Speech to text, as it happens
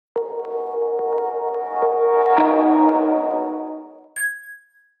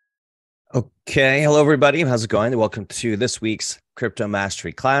Okay, hello everybody. How's it going? Welcome to this week's Crypto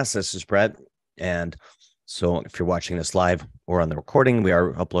Mastery class. This is Brett, and so if you're watching this live or on the recording, we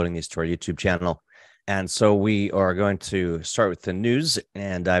are uploading these to our YouTube channel. And so we are going to start with the news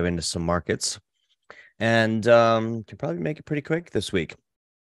and dive into some markets, and can probably make it pretty quick this week.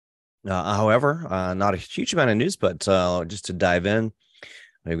 However, not a huge amount of news, but just to dive in,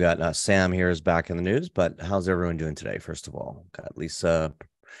 we've got Sam here is back in the news. But how's everyone doing today? First of all, got Lisa,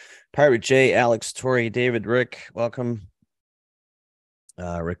 Pirate J, Alex, Tori, David, Rick, welcome.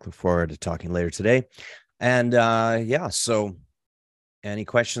 Rick, look forward to talking later today. And yeah, so any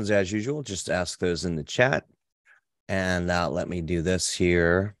questions as usual, just ask those in the chat. And let me do this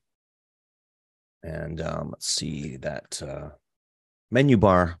here. And let's see, that menu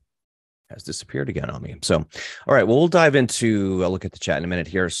bar has disappeared again on me. So, all right, well, we'll dive into a look at the chat in a minute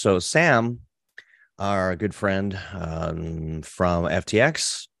here. So Sam, our good friend from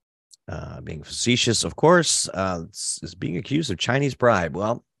FTX, being facetious, of course, is being accused of Chinese bribe.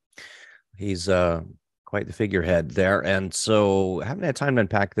 Well, he's quite the figurehead there. And so haven't had time to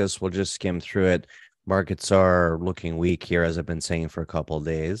unpack this. We'll just skim through it. Markets are looking weak here, as I've been saying for a couple of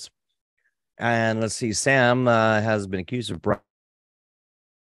days. And let's see, Sam has been accused of bribe.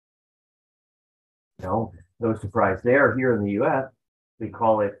 No surprise there. Here in the U.S., we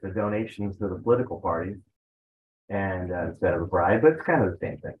call it the donations to the political parties, and instead of a bribe, but it's kind of the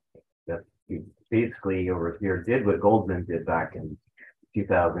same thing. That he basically over here did what Goldman did back in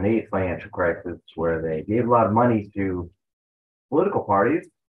 2008 financial crisis, where they gave a lot of money to political parties.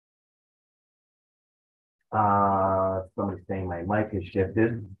 Somebody's saying my mic has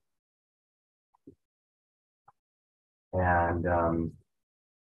shifted. And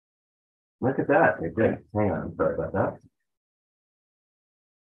look at that. Hang on. Sorry about that.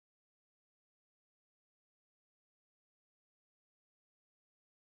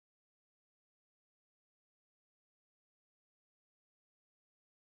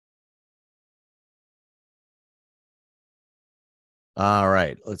 All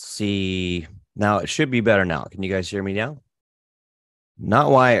right. Let's see. Now it should be better now. Can you guys hear me now?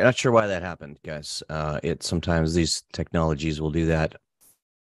 Not sure why that happened, guys. It sometimes these technologies will do that.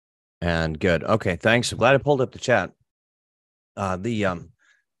 And good. Okay, thanks. I'm glad I pulled up the chat. The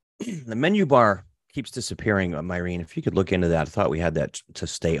the menu bar keeps disappearing, Myrene. If you could look into that, I thought we had that to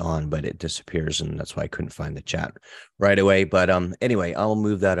stay on, but it disappears, and that's why I couldn't find the chat right away. But anyway, I'll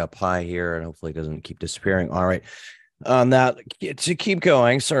move that up high here, and hopefully it doesn't keep disappearing. All right. Now to keep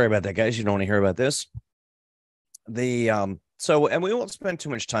going. Sorry about that, guys. You don't want to hear about this. And we won't spend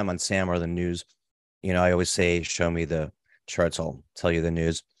too much time on Sam or the news. You know, I always say, show me the charts, I'll tell you the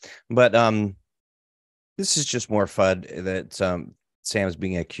news. But this is just more FUD that Sam's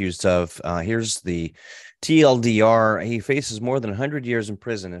being accused of. Here's the TLDR. He faces more than 100 years in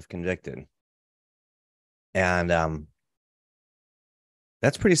prison if convicted. And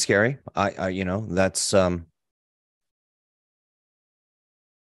that's pretty scary. That's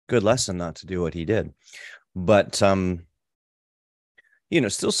good lesson not to do what he did. But still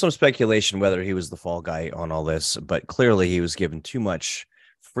some speculation whether he was the fall guy on all this, but clearly he was given too much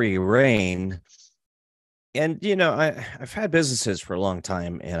free reign. And I've had businesses for a long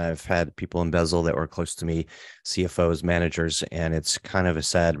time, and I've had people embezzle that were close to me, CFOs, managers, and it's kind of a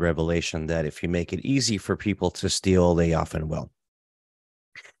sad revelation that if you make it easy for people to steal, they often will.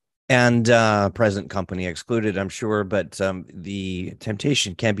 And present company excluded, I'm sure, but the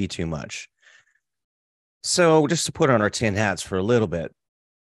temptation can be too much. So just to put on our tin hats for a little bit,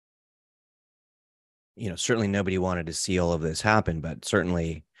 certainly nobody wanted to see all of this happen, but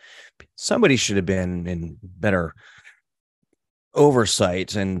certainly somebody should have been in better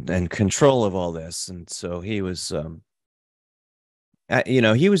oversight and control of all this. And so he was,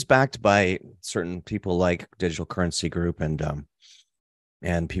 he was backed by certain people like Digital Currency Group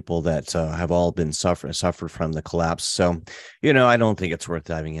and people that have all been suffered from the collapse. So, I don't think it's worth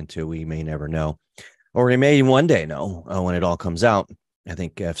diving into. We may never know, or we may one day know when it all comes out. I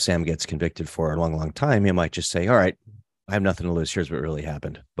think if Sam gets convicted for a long, long time, he might just say, all right, I have nothing to lose. Here's what really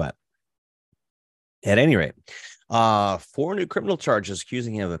happened. But at any rate, 4 new criminal charges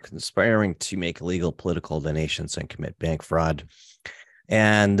accusing him of conspiring to make illegal political donations and commit bank fraud.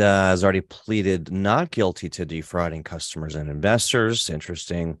 And has already pleaded not guilty to defrauding customers and investors.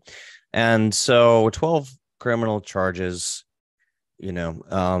 Interesting. And so 12 criminal charges,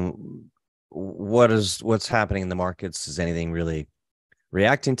 what's happening in the markets? Is anything really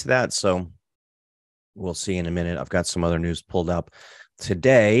reacting to that? So we'll see in a minute. I've got some other news pulled up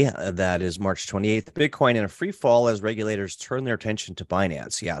today. That is March 28th. Bitcoin in a free fall as regulators turn their attention to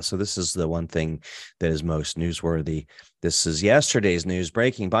Binance. Yeah, so this is the one thing that is most newsworthy. This is yesterday's news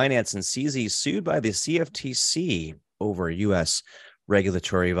breaking. Binance and CZ sued by the CFTC over U.S.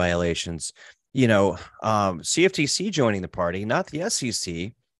 regulatory violations. CFTC joining the party, not the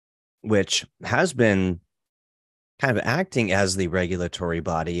SEC, which has been kind of acting as the regulatory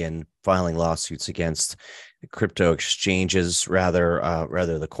body and filing lawsuits against crypto exchanges, rather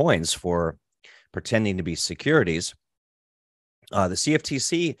the coins, for pretending to be securities. The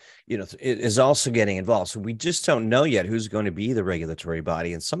CFTC, is also getting involved. So we just don't know yet who's going to be the regulatory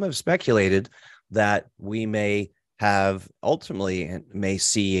body. And some have speculated that we may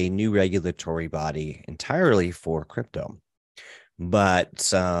see a new regulatory body entirely for crypto. But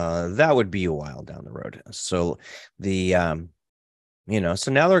that would be a while down the road. So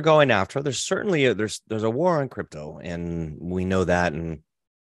so now they're going after. There's certainly there's a war on crypto, and we know that, and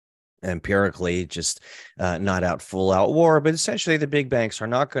empirically, just not out full out war, but essentially the big banks are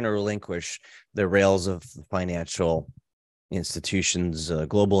not going to relinquish the rails of financial institutions,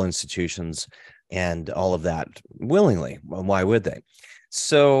 global institutions, and all of that willingly. Why would they?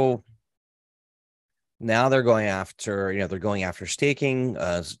 So now they're going after staking.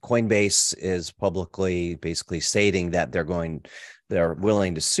 Coinbase is publicly basically stating that they're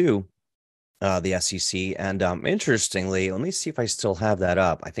willing to sue the SEC. And interestingly, let me see if I still have that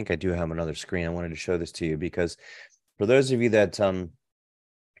up. I think I do have another screen. I wanted to show this to you because for those of you that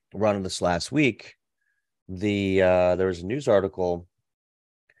were on this last week, there was a news article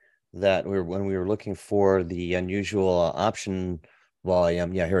that when we were looking for the unusual option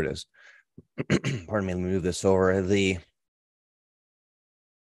volume. Yeah, here it is. Pardon me, let me move this over.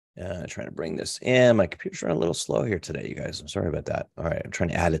 Trying to bring this in. My computer's running a little slow here today, you guys. I'm sorry about that. All right, I'm trying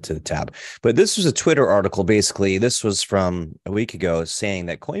to add it to the tab. But this was a Twitter article. Basically, this was from a week ago, saying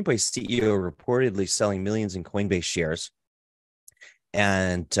that Coinbase CEO reportedly selling millions in Coinbase shares,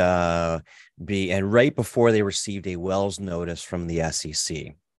 and right before they received a Wells notice from the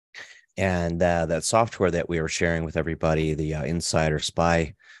SEC. And that software that we were sharing with everybody, the Insider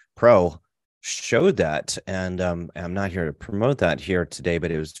Spy Pro, showed that. And I'm not here to promote that here today,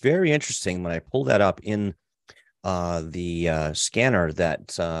 but it was very interesting when I pulled that up in the scanner,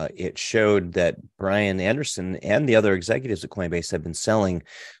 that it showed that Brian Anderson and the other executives at Coinbase have been selling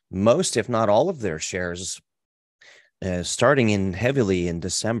most, if not all, of their shares starting heavily in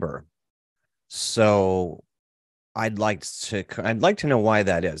December. So I'd like to know why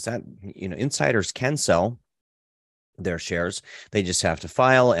that is. That insiders can sell their shares, they just have to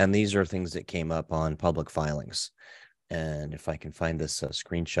file, and these are things that came up on public filings. And if I can find this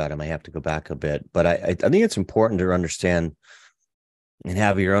screenshot, I might have to go back a bit, but I think it's important to understand and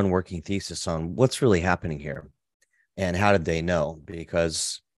have your own working thesis on what's really happening here and how did they know,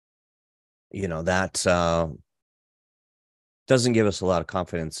 because that doesn't give us a lot of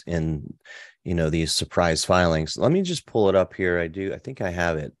confidence in these surprise filings. Let me just pull it up here. I think I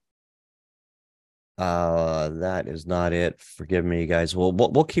have it. That is not it. Forgive me, guys.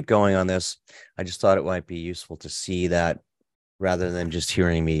 We'll keep going on this. I just thought it might be useful to see that, rather than just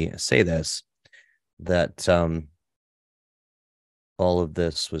hearing me say this, that all of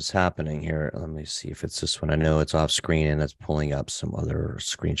this was happening here. Let me see if it's this one. I know it's off screen, and it's pulling up some other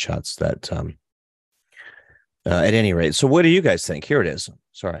screenshots that at any rate. So what do you guys think? Here it is.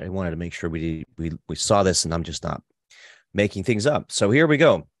 Sorry, I wanted to make sure we saw this, and I'm just not making things up. So here we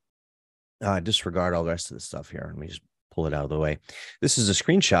go. Disregard all the rest of the stuff here. Let me just pull it out of the way. This is a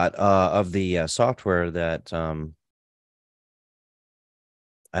screenshot of the software that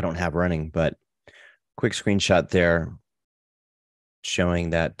I don't have running, but quick screenshot there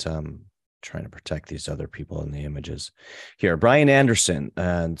showing that trying to protect these other people in the images here. Brian Anderson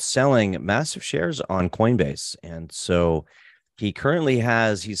selling massive shares on Coinbase. And so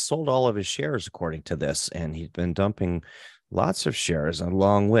he's sold all of his shares according to this, and he's been dumping lots of shares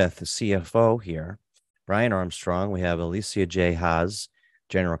along with the CFO here, Brian Armstrong. We have Alicia J. Haas,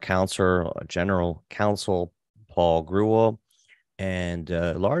 General Counsel Paul Grewal, and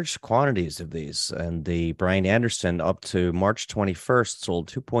large quantities of these. And the Brian Anderson, up to March 21st, sold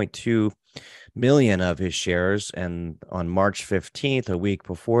 2.2 million of his shares, and on March 15th, a week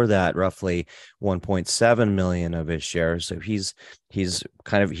before that, roughly 1.7 million of his shares. So he's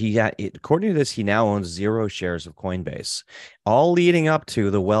according to this, he now owns 0 shares of Coinbase, all leading up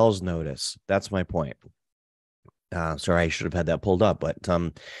to the Wells notice. That's my point. Sorry, I should have had that pulled up, but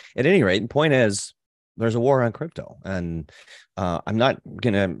at any rate, the point is, there's a war on crypto, and I'm not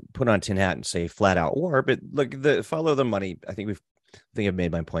gonna put on a tin hat and say flat out war, but look, follow the money. I think I've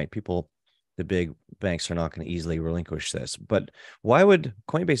made my point. People the big banks are not going to easily relinquish this. But why would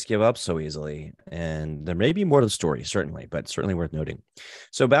Coinbase give up so easily? And there may be more to the story, certainly, but certainly worth noting.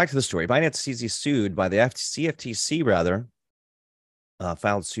 So back to the story. Binance CZ sued by the CFTC, rather,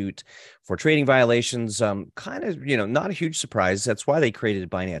 filed suit for trading violations. Kind of, not a huge surprise. That's why they created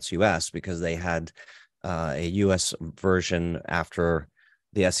Binance US, because they had a US version after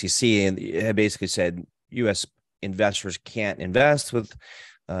the SEC, and it basically said US investors can't invest with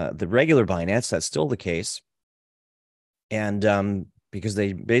the regular Binance. That's still the case. And because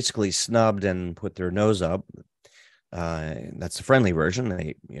they basically snubbed and put their nose up, that's the friendly version.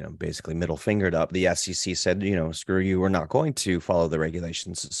 They, basically middle fingered up. The SEC said, screw you, we're not going to follow the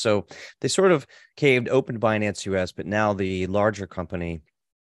regulations. So they sort of caved, opened Binance US, but now the larger company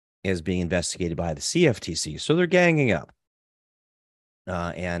is being investigated by the CFTC. So they're ganging up.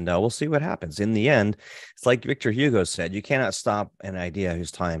 And we'll see what happens. In the end, it's like Victor Hugo said, you cannot stop an idea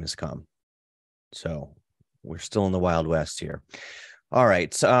whose time has come. So we're still in the Wild West here. All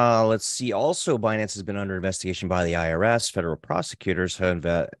right. Let's see. Also, Binance has been under investigation by the IRS. Federal prosecutors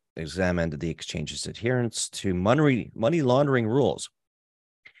have examined the exchange's adherence to money laundering rules.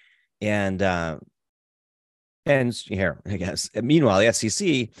 And here, I guess. Meanwhile, the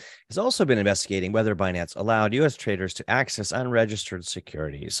SEC has also been investigating whether Binance allowed U.S. traders to access unregistered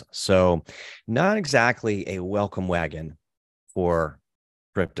securities. So not exactly a welcome wagon for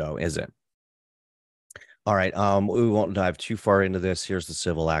crypto, is it? All right. We won't dive too far into this. Here's the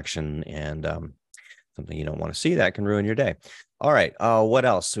civil action, and something you don't want to see that can ruin your day. All right. What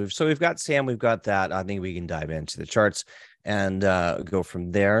else? So we've got Sam. We've got that. I think we can dive into the charts and go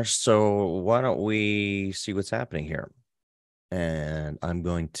from there. So why don't we see what's happening here? And I'm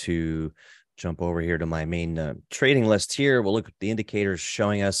going to jump over here to my main trading list here. We'll look at the indicators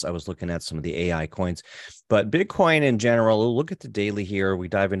showing us. I was looking at some of the AI coins, but Bitcoin in general, we'll look at the daily here. We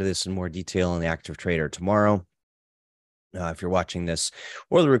dive into this in more detail in the Active Trader tomorrow. If you're watching this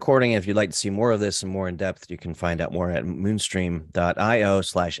or the recording, if you'd like to see more of this and more in depth, you can find out more at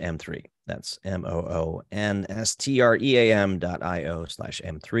moonstream.io/M3. That's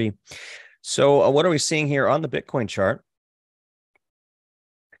moonstream.io/M3. So what are we seeing here on the Bitcoin chart?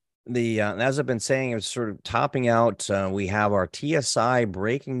 As I've been saying, it's sort of topping out. We have our TSI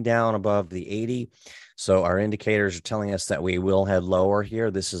breaking down above the 80. So our indicators are telling us that we will head lower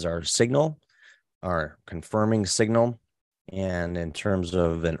here. This is our signal, our confirming signal. And in terms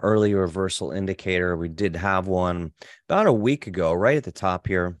of an early reversal indicator, we did have one about a week ago, right at the top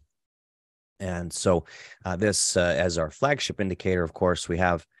here. And so this as our flagship indicator, of course, we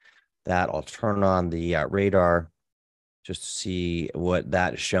have that. I'll turn on the radar just to see what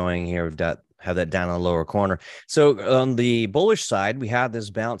that is showing here. We've got have that down in the lower corner. So on the bullish side, we have this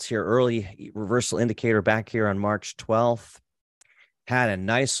bounce here, early reversal indicator back here on March 12th. Had a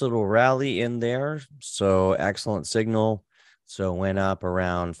nice little rally in there. So excellent signal. So went up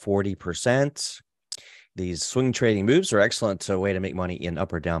around 40%. These swing trading moves are excellent way to make money in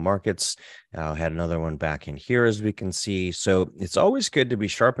up or down markets. Had another one back in here, as we can see. So it's always good to be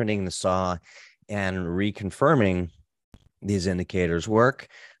sharpening the saw and reconfirming these indicators work.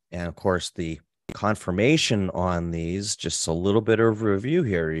 And of course, the confirmation on these, just a little bit of review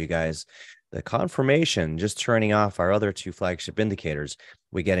here, you guys. The confirmation, just turning off our other two flagship indicators,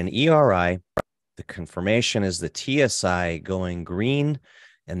 we get an ERI. The confirmation is the TSI going green.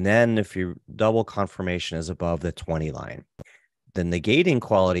 And then if you double confirmation is above the 20 line. The negating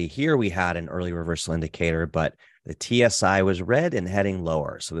quality here, we had an early reversal indicator, but the TSI was red and heading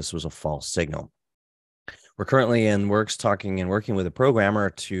lower. So this was a false signal. We're currently in works talking and working with a programmer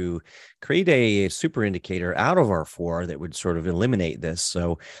to create a super indicator out of our four that would sort of eliminate this.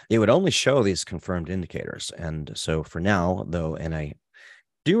 So it would only show these confirmed indicators. And so for now, though, and I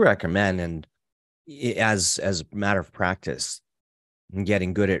do recommend, and as a matter of practice,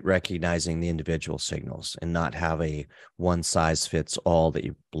 getting good at recognizing the individual signals and not have a one size fits all that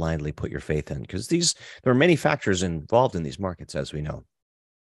you blindly put your faith in, because there are many factors involved in these markets, as we know.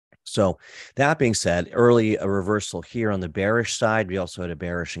 So that being said, early a reversal here on the bearish side. We also had a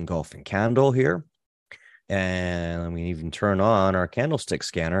bearish engulfing candle here. And we even turn on our candlestick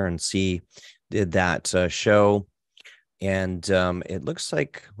scanner and see, did that show? And it looks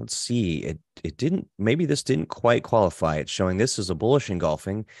like, let's see, it didn't, maybe this didn't quite qualify. It's showing this is a bullish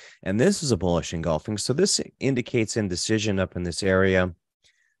engulfing and this is a bullish engulfing. So this indicates indecision up in this area.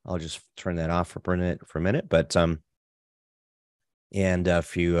 I'll just turn that off for a minute. But and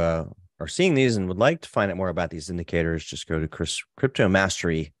if you are seeing these and would like to find out more about these indicators, just go to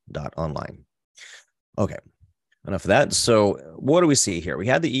cryptomastery.online. Okay, enough of that. So what do we see here? We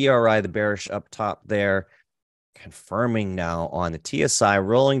had the ERI, the bearish up top there. confirming now on the TSI,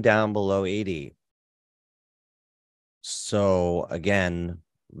 rolling down below 80. So again,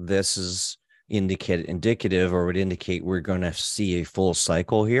 this is indicative, or would indicate we're going to see a full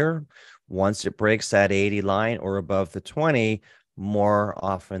cycle here. Once it breaks that 80 line or above the 20, more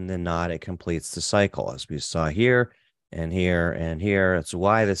often than not, it completes the cycle, as we saw here and here and here. That's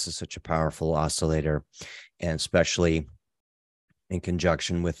why this is such a powerful oscillator, and especially in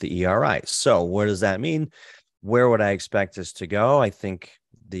conjunction with the ERI. So what does that mean? Where would I expect this to go? I think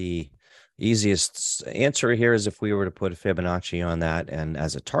the easiest answer here is if we were to put a Fibonacci on that and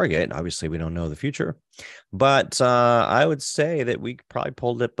as a target. Obviously, we don't know the future, but I would say that we probably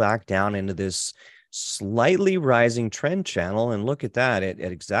pulled it back down into this slightly rising trend channel. And look at that. It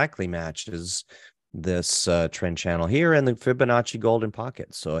exactly matches this trend channel here and the Fibonacci golden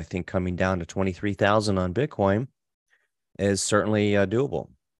pocket. So I think coming down to 23,000 on Bitcoin is certainly doable,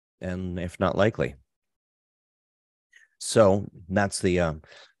 and if not likely. So that's the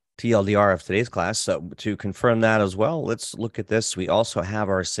TLDR of today's class. So to confirm that as well, let's look at this. We also have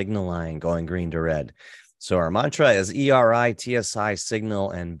our signal line going green to red. So our mantra is ERI, TSI,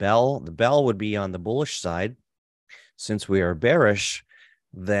 signal, and bell. The bell would be on the bullish side. Since we are bearish,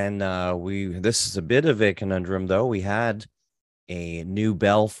 then this is a bit of a conundrum, though. We had a new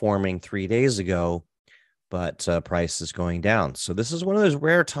bell forming 3 days ago, but price is going down. So this is one of those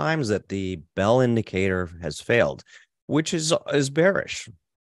rare times that the bell indicator has failed, which is bearish,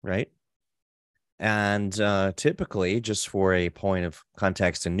 right? And typically, just for a point of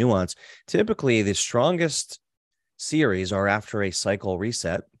context and nuance, typically the strongest series are after a cycle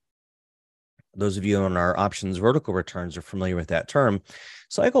reset. Those of you on our options vertical returns are familiar with that term.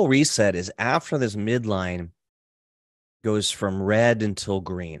 Cycle reset is after this midline goes from red until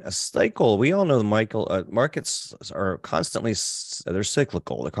green. A cycle, we all know the markets are constantly, they're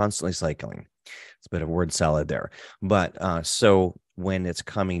cyclical. They're constantly cycling. It's a bit of word salad there. But so when it's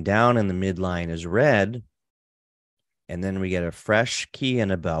coming down and the midline is red, and then we get a fresh key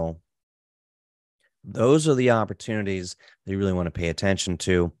and a bell, those are the opportunities that you really want to pay attention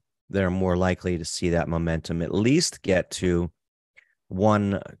to. They're more likely to see that momentum at least get to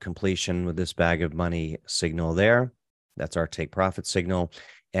one completion with this bag of money signal there. That's our take profit signal,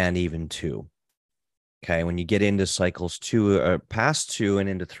 and even two. Okay, when you get into cycles past 2 and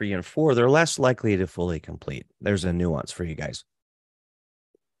into 3 and 4, they're less likely to fully complete. There's a nuance for you guys.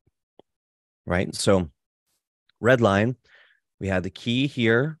 Right? So red line, we had the key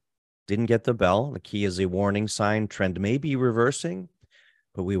here, didn't get the bell. The key is a warning sign. Trend may be reversing,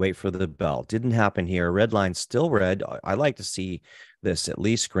 but we wait for the bell. Didn't happen here. Red line still red. I like to see this at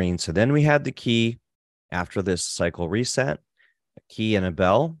least green. So then we had the key after this cycle reset, a key and a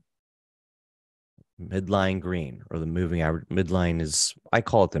bell. Midline green, or the moving average. Midline is, I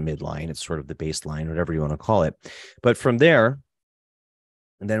call it the midline. It's sort of the baseline, whatever you want to call it. But from there,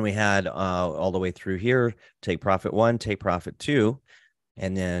 and then we had all the way through here, take profit 1, take profit 2,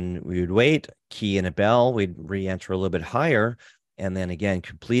 and then we would wait, key and a bell. We'd re-enter a little bit higher, and then again,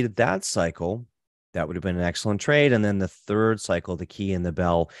 completed that cycle. That would have been an excellent trade. And then the third cycle, the key and the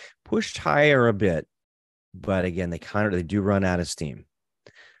bell pushed higher a bit. But again, they do run out of steam.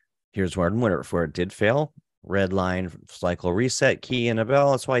 Here's where it did fail. Red line, cycle reset, key and a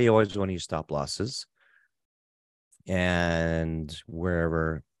bell. That's why you always want to use stop losses. And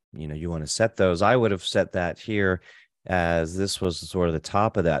wherever you want to set those, I would have set that here, as this was sort of the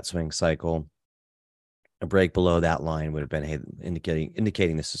top of that swing cycle. A break below that line would have been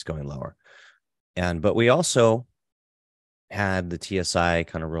indicating this is going lower. But we also had the TSI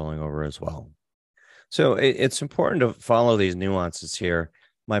kind of rolling over as well. So it's important to follow these nuances here.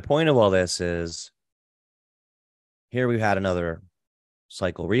 My point of all this is, here we've had another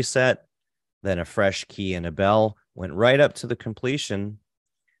cycle reset, then a fresh key and a bell, went right up to the completion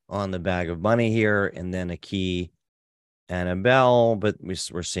on the bag of money here, and then a key and a bell, but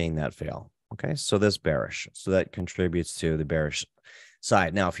we're seeing that fail. Okay, so that's bearish. So that contributes to the bearish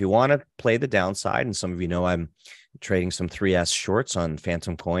side. Now, if you want to play the downside, and some of you know I'm trading some 3S shorts on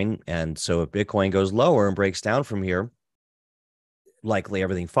Phantom Coin, and so if Bitcoin goes lower and breaks down from here, likely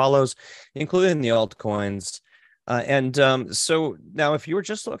everything follows, including the altcoins. So now if you were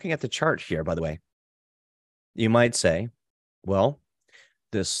just looking at the chart here, by the way, you might say, well,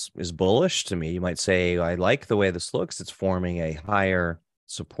 this is bullish to me. You might say, I like the way this looks. It's forming a higher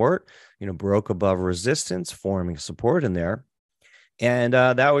support, broke above resistance, forming support in there. And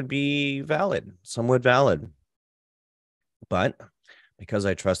that would be valid, somewhat valid. But because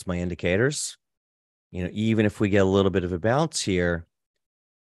I trust my indicators, even if we get a little bit of a bounce here,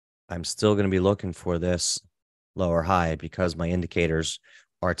 I'm still going to be looking for this lower high, because my indicators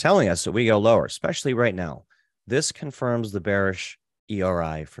are telling us that we go lower, especially right now. This confirms the bearish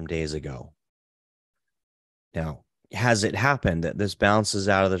ERI from days ago. Now, has it happened that this bounces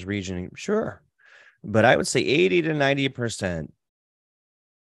out of this region? Sure. But I would say 80 to 90%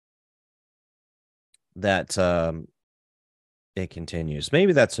 that it continues.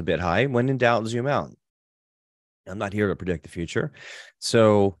 Maybe that's a bit high. When in doubt, zoom out. I'm not here to predict the future.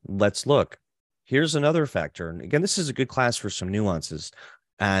 So let's look. Here's another factor. And again, this is a good class for some nuances.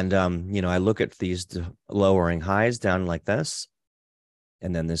 And, I look at these lowering highs down like this,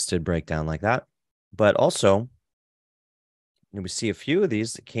 and then this did break down like that. But also, we see a few of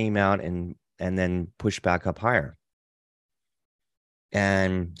these that came out and then pushed back up higher.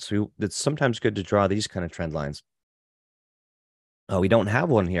 And so it's sometimes good to draw these kind of trend lines. We don't have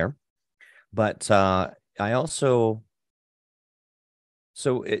one here, but I also,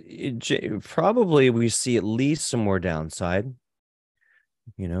 so probably we see at least some more downside.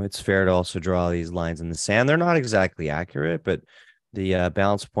 It's fair to also draw these lines in the sand. They're not exactly accurate, but the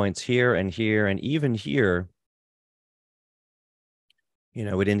balance points here and even here,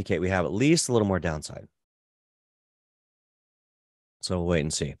 would indicate we have at least a little more downside. So we'll wait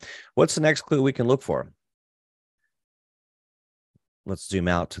and see. What's the next clue we can look for? Let's zoom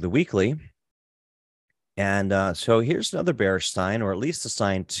out to the weekly. And so here's another bearish sign, or at least a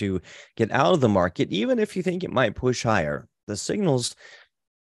sign to get out of the market, even if you think it might push higher. The signals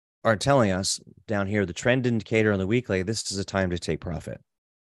are telling us down here, the trend indicator on the weekly, this is a time to take profit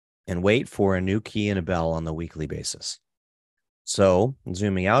and wait for a new key and a bell on the weekly basis. So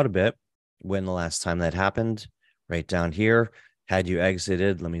zooming out a bit, when the last time that happened, right down here, had you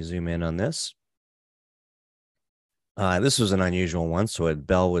exited, let me zoom in on this. This was an unusual one. So a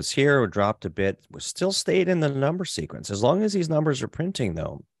bell was here, dropped a bit, was still stayed in the number sequence. As long as these numbers are printing,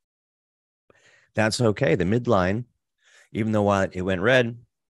 though, that's okay. The midline, even though it went red,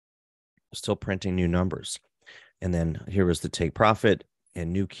 still printing new numbers. And then here was the take profit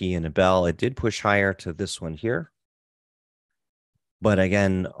and new key and a bell. It did push higher to this one here. But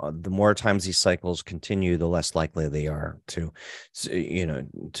again, the more times these cycles continue, the less likely they are to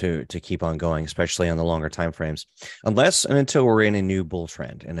keep on going, especially on the longer time frames, unless and until we're in a new bull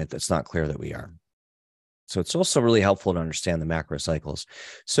trend, and it's not clear that we are. So it's also really helpful to understand the macro cycles.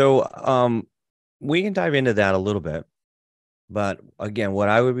 So we can dive into that a little bit. But again, what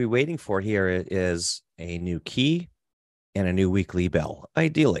I would be waiting for here is a new key and a new weekly bell,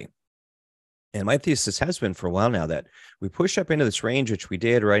 ideally. And my thesis has been for a while now that we push up into this range, which we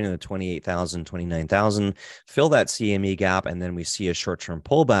did right in the 28,000, 29,000, fill that CME gap, and then we see a short-term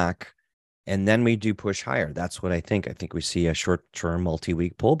pullback, and then we do push higher. That's what I think. I think we see a short-term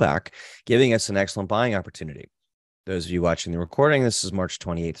multi-week pullback, giving us an excellent buying opportunity. Those of you watching the recording, this is March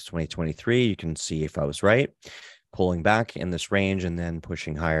 28th, 2023. You can see if I was right, pulling back in this range and then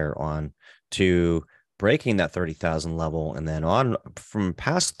pushing higher on to breaking that 30,000 level, and then on from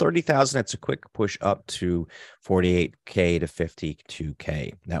past 30,000, it's a quick push up to 48K to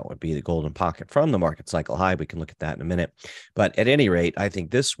 52K. That would be the golden pocket from the market cycle high. We can look at that in a minute. But at any rate, I think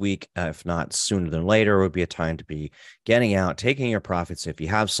this week, if not sooner than later, would be a time to be getting out, taking your profits if you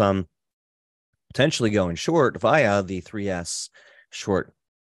have some, potentially going short via the 3S short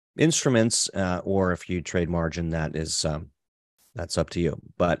instruments, or if you trade margin, that is that's up to you.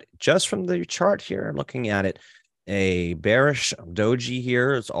 But just from the chart here, looking at it, a bearish doji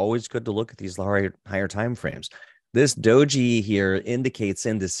here. It's always good to look at these higher time frames. This doji here indicates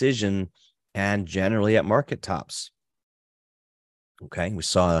indecision and generally at market tops. Okay, we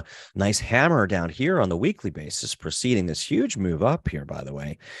saw a nice hammer down here on the weekly basis, preceding this huge move up here, by the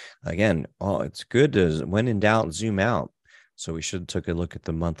way. Again, it's good to, when in doubt, zoom out. So we should take a look at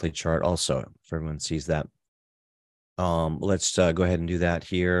the monthly chart also, if everyone sees that. Let's go ahead and do that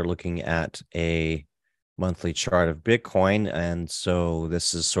here, looking at a monthly chart of Bitcoin. And so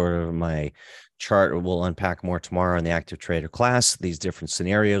this is sort of my chart. We'll unpack more tomorrow in the active trader class, these different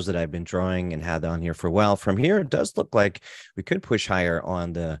scenarios that I've been drawing and had on here for a while. From here, it does look like we could push higher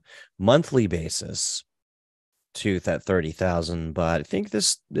on the monthly basis to that 30,000. But I think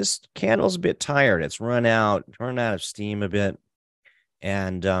this candle's a bit tired. It's run out of steam a bit.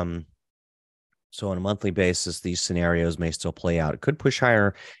 And so on a monthly basis, these scenarios may still play out. It could push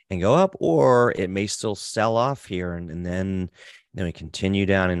higher and go up, or it may still sell off here, and then we continue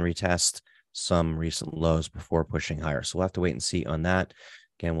down and retest some recent lows before pushing higher. So we'll have to wait and see on that.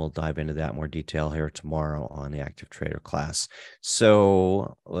 Again, we'll dive into that in more detail here tomorrow on the active trader class.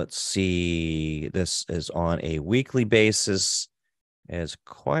 So let's see. This is on a weekly basis. There's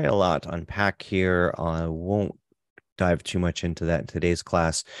quite a lot to unpack here. I won't dive too much into that in today's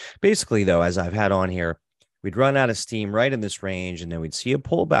class. Basically, though, as I've had on here, we'd run out of steam right in this range, and then we'd see a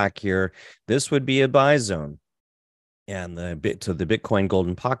pullback here. This would be a buy zone. and the Bitcoin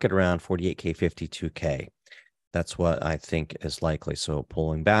golden pocket around 48K, 52K. That's what I think is likely. So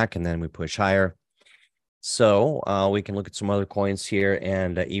pulling back, and then we push higher. So we can look at some other coins here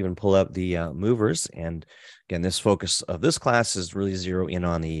and even pull up the movers. And again, this focus of this class is really zero in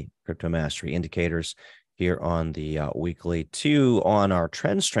on the crypto mastery indicators here on the weekly. 2 on our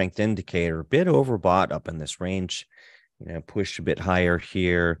trend strength indicator, a bit overbought up in this range, pushed a bit higher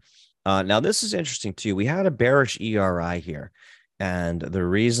here. Now, this is interesting too. We had a bearish ERI here, and the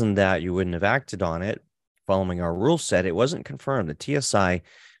reason that you wouldn't have acted on it following our rule set, it wasn't confirmed. The TSI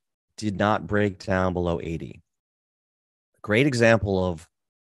did not break down below 80. Great example of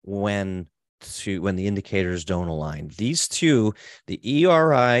when the indicators don't align. These two, the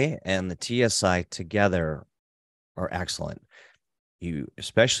ERI and the TSI together, are excellent.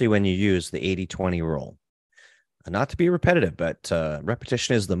 Especially when you use the 80-20 rule. Not to be repetitive, but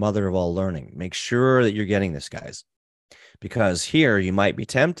repetition is the mother of all learning. Make sure that you're getting this, guys. Because here you might be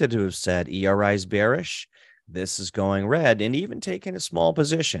tempted to have said ERI is bearish, this is going red, and even taking a small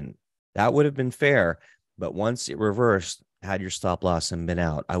position. That would have been fair. But once it reversed, had your stop loss and been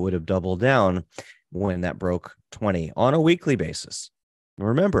out, I would have doubled down when that broke 20 on a weekly basis.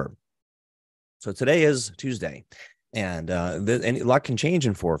 Remember, so today is Tuesday, and a lot can change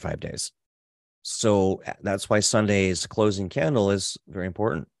in 4 or 5 days. So that's why Sunday's closing candle is very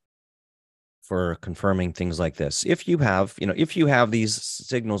important for confirming things like this. If you have these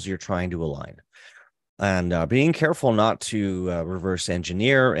signals you're trying to align, and being careful not to reverse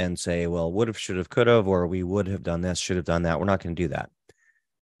engineer and say, well, would have, should have, could have, or we would have done this, should have done that. We're not going to do that.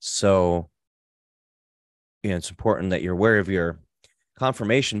 So, it's important that you're aware of your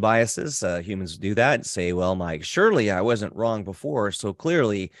confirmation biases. Humans do that and say, well, Mike, surely I wasn't wrong before. So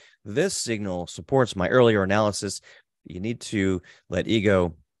clearly this signal supports my earlier analysis. You need to let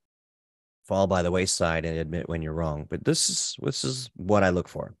ego fall by the wayside and admit when you're wrong. But this is what I look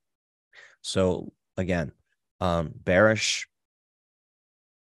for. So again, bearish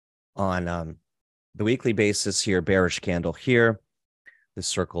on the weekly basis here, bearish candle here. This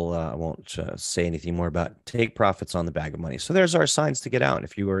circle, I won't say anything more about. Take profits on the bag of money. So there's our signs to get out.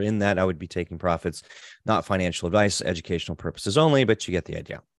 If you were in that, I would be taking profits. Not financial advice, educational purposes only, but you get the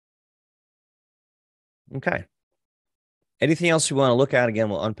idea. Okay. Anything else you want to look at? Again,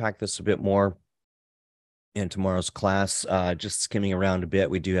 we'll unpack this a bit more in tomorrow's class. Just skimming around a bit.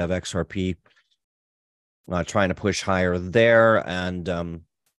 We do have XRP trying to push higher there. And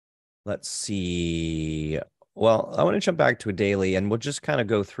let's see. Well, I want to jump back to a daily, and we'll just kind of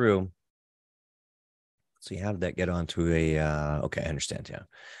go through. Let's see, how did that get onto a, okay, I understand, yeah.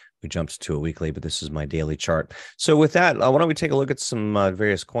 We jumped to a weekly, but this is my daily chart. So with that, why don't we take a look at some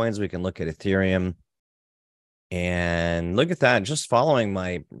various coins? We can look at Ethereum and look at that. Just following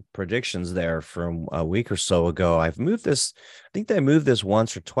my predictions there from a week or so ago, I've moved this, I think I moved this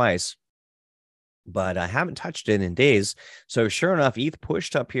once or twice, but I haven't touched it in days. So sure enough, ETH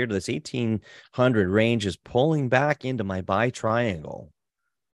pushed up here to this 1800 range, is pulling back into my buy triangle.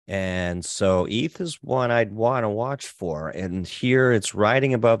 And so ETH is one I'd want to watch for. And here it's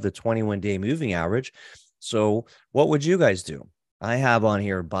riding above the 21-day moving average. So what would you guys do? I have on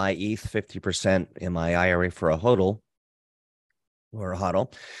here buy ETH 50% in my IRA for a hodl or a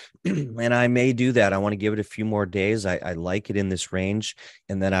hodl. And I may do that. I want to give it a few more days. I like it in this range.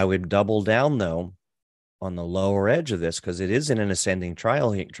 And then I would double down, though, on the lower edge of this, because it is in an ascending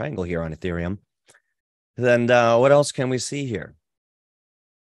triangle here on Ethereum. Then what else can we see here?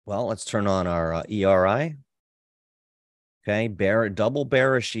 Well, let's turn on our ERI. Okay, double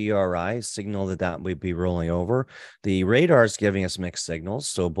bearish ERI, signal that would be rolling over. The radar is giving us mixed signals,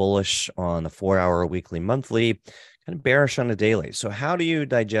 so bullish on the 4-hour, weekly, monthly, kind of bearish on the daily. So how do you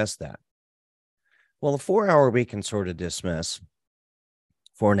digest that? Well, the 4-hour we can sort of dismiss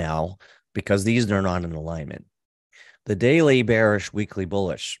for now, because these are not in alignment. The daily bearish, weekly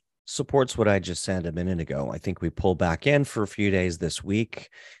bullish supports what I just said a minute ago. I think we pull back in for a few days this week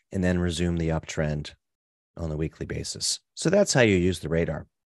and then resume the uptrend on the weekly basis. So that's how you use the radar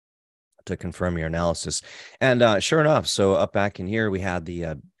to confirm your analysis. And sure enough, so up back in here, we had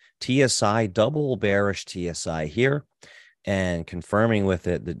the TSI, double bearish TSI here, and confirming with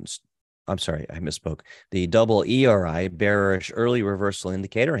it, I'm sorry, I misspoke. The double ERI, bearish early reversal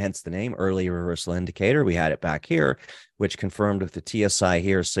indicator, hence the name, early reversal indicator. We had it back here, which confirmed with the TSI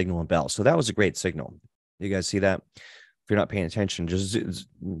here, signal and bell. So that was a great signal. You guys see that? If you're not paying attention, just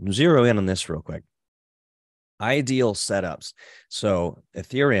zero in on this real quick. Ideal setups. So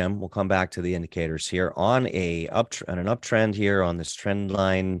Ethereum, we'll come back to the indicators here on an uptrend here on this trend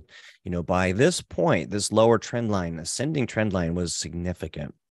line. By this point, this lower trend line, ascending trend line, was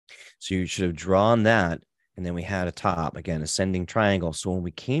significant. So you should have drawn that and then we had a top, again, ascending triangle. So when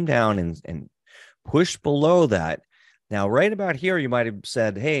we came down and pushed below that, now right about here, you might have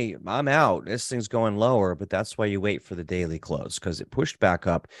said, hey, I'm out. This thing's going lower, but that's why you wait for the daily close, because it pushed back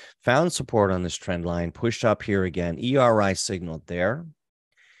up, found support on this trend line, pushed up here again, ERI signaled there.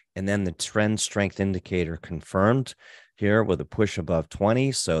 And then the trend strength indicator confirmed here with a push above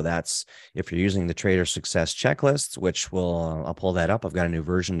 20. So that's if you're using the trader success checklist, which will, I'll pull that up. I've got a new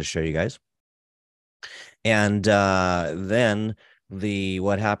version to show you guys. And then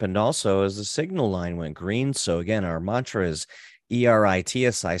what happened also is the signal line went green. So again, our mantra is ERI,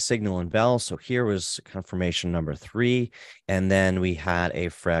 TSI, signal, and bell. So here was confirmation number 3. And then we had a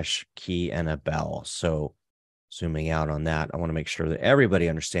fresh key and a bell. So zooming out on that, I want to make sure that everybody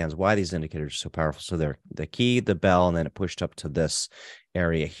understands why these indicators are so powerful. So they're the key, the bell, and then it pushed up to this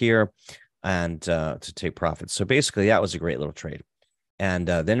area here and to take profits. So basically, that was a great little trade. And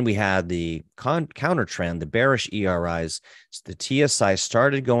then we had the counter trend, the bearish ERIs. So the TSI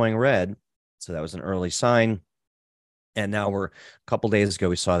started going red. So that was an early sign. And now a couple days ago,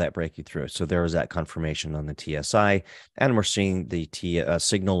 we saw that breaking through. So there was that confirmation on the TSI. And we're seeing the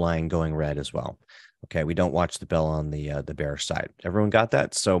signal line going red as well. Okay, we don't watch the bell on the bearish side. Everyone got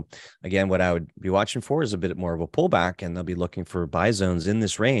that? So again, what I would be watching for is a bit more of a pullback, and they'll be looking for buy zones in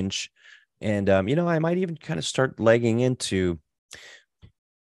this range. And, I might even kind of start legging into,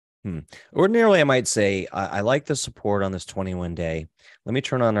 ordinarily, I might say, I like the support on this 21-day. Let me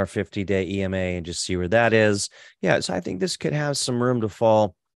turn on our 50-day EMA and just see where that is. Yeah, so I think this could have some room to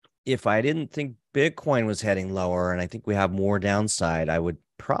fall. If I didn't think Bitcoin was heading lower, and I think we have more downside, I would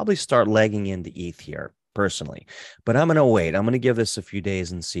probably start legging into ETH here personally, but I'm going to wait. I'm going to give this a few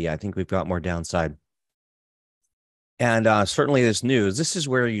days and see. I think we've got more downside. And certainly this news, this is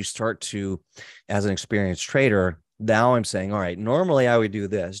where you start to, as an experienced trader, now I'm saying, all right, normally I would do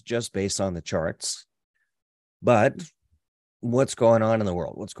this just based on the charts, but what's going on in the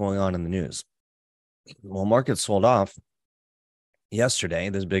world? What's going on in the news? Well, markets sold off yesterday.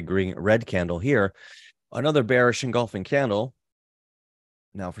 This big red candle here, another bearish engulfing candle.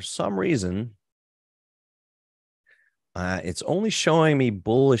 Now, for some reason, it's only showing me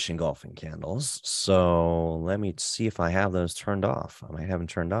bullish engulfing candles. So let me see if I have those turned off. I might have them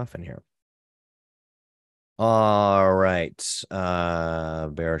turned off in here. All right.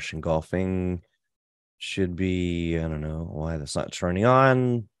 Bearish engulfing should be, I don't know why that's not turning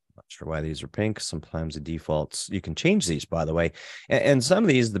on. Not sure why these are pink. Sometimes the defaults, you can change these, by the way. And some of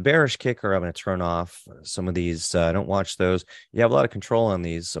these, the bearish kicker, I'm going to turn off. Some of these, I don't watch those. You have a lot of control on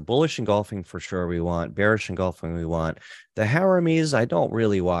these. Bullish engulfing for sure we want. Bearish engulfing we want. The Haramis, I don't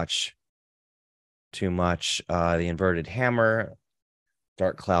really watch too much. The inverted hammer,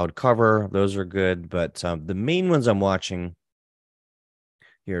 dark cloud cover, those are good. But the main ones I'm watching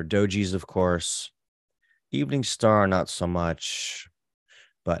here, dojis, of course. Evening star, not so much.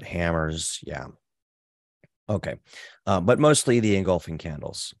 But hammers, yeah. Okay. But mostly the engulfing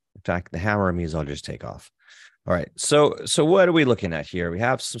candles. In fact, the Haramis I'll just take off. All right. So what are we looking at here? We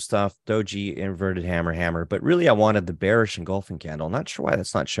have some stuff, doji, inverted hammer, but really I wanted the bearish engulfing candle. I'm not sure why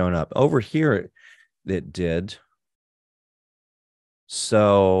that's not showing up. Over here, it did.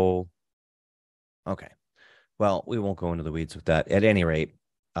 So, okay. Well, we won't go into the weeds with that. At any rate,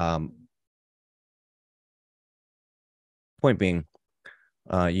 point being,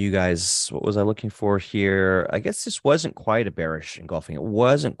 you guys, what was I looking for here? I guess this wasn't quite a bearish engulfing. It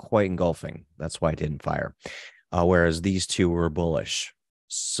wasn't quite engulfing. That's why I didn't fire. Whereas these two were bullish.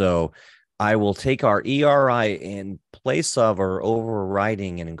 So I will take our ERI in place of or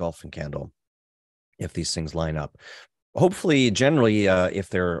overriding an engulfing candle if these things line up. Hopefully, generally, if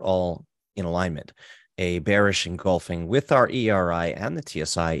they're all in alignment, a bearish engulfing with our ERI and the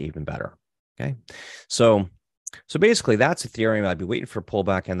TSI, even better. Okay. So basically, that's Ethereum. I'd be waiting for a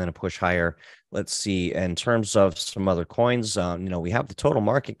pullback and then a push higher. Let's see. In terms of some other coins, we have the total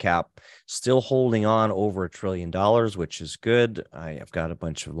market cap still holding on over $1 trillion, which is good. I have got a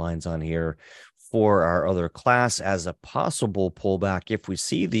bunch of lines on here for our other class as a possible pullback. If we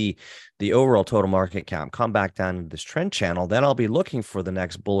see the overall total market cap come back down into this trend channel, then I'll be looking for the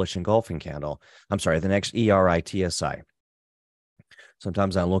next bullish engulfing candle. I'm sorry, the next ERI TSI.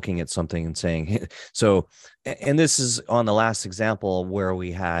 Sometimes I'm looking at something and saying, so, and this is on the last example where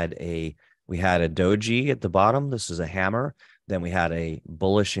we had a doji at the bottom. This is a hammer. Then we had a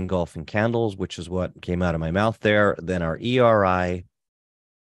bullish engulfing candles, which is what came out of my mouth there. Then our ERI.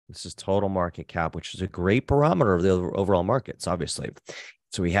 This is total market cap, which is a great barometer of the overall markets, obviously.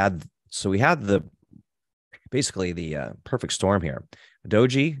 So we had basically the perfect storm here.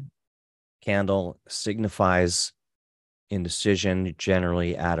 Doji candle signifies indecision,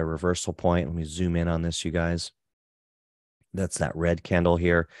 generally at a reversal point. Let me zoom in on this, you guys. That's that red candle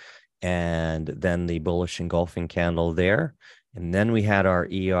here. And then the bullish engulfing candle there. And then we had our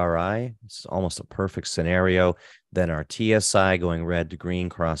ERI. It's almost a perfect scenario. Then our TSI going red to green,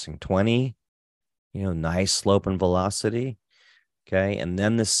 crossing 20. Nice slope and velocity. Okay. And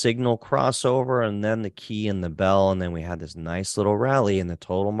then the signal crossover, and then the key and the bell. And then we had this nice little rally in the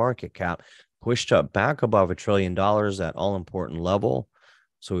total market cap, pushed up back above $1 trillion, that all important level.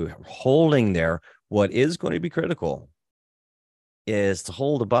 So we were holding there. What is going to be critical is to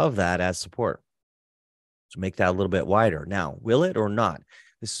hold above that as support. So make that a little bit wider. Now, will it or not?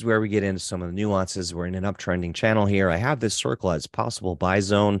 This is where we get into some of the nuances. We're in an uptrending channel here. I have this circle as possible buy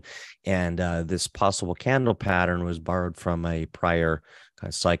zone, and this possible candle pattern was borrowed from a prior kind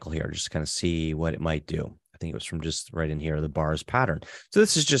of cycle here, just kind of see what it might do. I think it was from just right in here, the bars pattern. So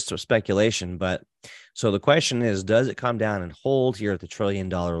this is just a speculation, but so the question is, does it come down and hold here at the $1 trillion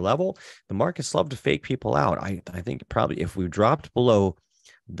level? The markets love to fake people out. I think probably if we dropped below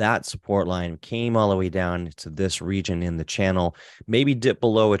that support line, came all the way down to this region in the channel, maybe dip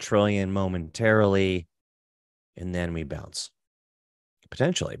below $1 trillion momentarily, and then we bounce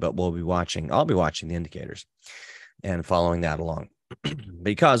potentially. But we'll be watching. I'll be watching the indicators and following that along.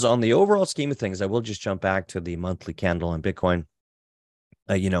 Because on the overall scheme of things, I will just jump back to the monthly candle on Bitcoin.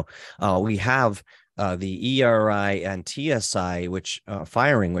 We have the ERI and TSI, which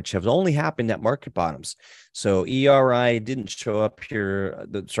firing, which have only happened at market bottoms. So ERI didn't show up here.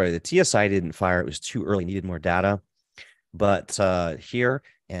 The TSI didn't fire. It was too early, needed more data. But here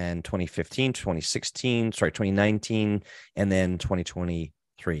in 2015, 2019, and then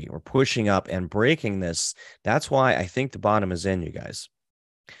 2023, we're pushing up and breaking this. That's why I think the bottom is in, you guys.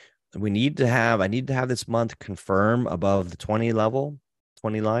 I need to have this month confirm above the 20 level,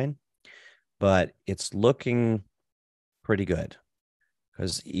 20 line. But it's looking pretty good,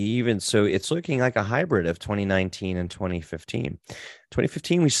 because even so, it's looking like a hybrid of 2019 and 2015.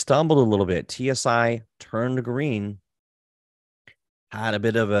 2015, we stumbled a little bit. TSI turned green, had a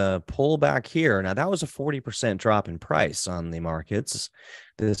bit of a pullback here. Now, that was a 40% drop in price on the markets.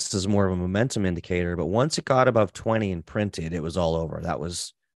 This is more of a momentum indicator, but once it got above 20 and printed, it was all over. That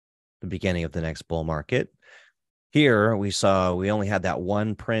was the beginning of the next bull market. Here we only had that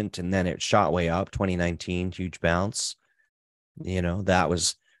one print, and then it shot way up. 2019, huge bounce. That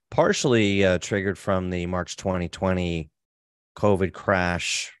was partially triggered from the March 2020 COVID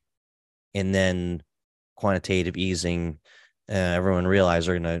crash, and then quantitative easing. Everyone realized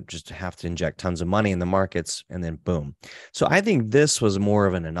they're going to just have to inject tons of money in the markets, and then boom. So I think this was more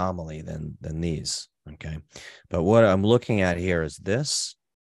of an anomaly than these. Okay. But what I'm looking at here is this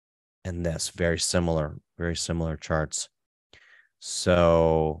and this, very similar charts.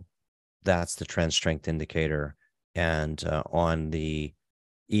 So that's the trend strength indicator. And on the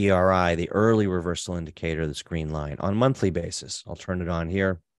ERI, the early reversal indicator, this green line on monthly basis, I'll turn it on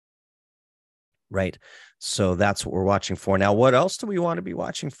here. Right. So that's what we're watching for. Now, what else do we want to be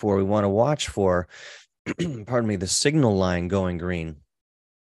watching for? We want to watch for, pardon me, the signal line going green.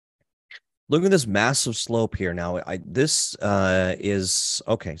 Look at this massive slope here. Now, this is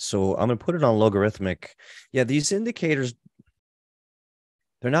okay. So I'm going to put it on logarithmic. Yeah, these indicators,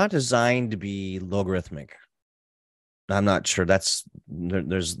 they're not designed to be logarithmic. I'm not sure. That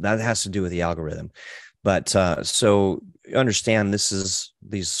has to do with the algorithm. But so understand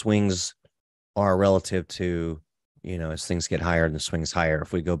these swings are relative to, as things get higher and the swings higher.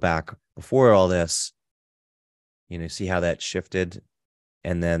 If we go back before all this, see how that shifted,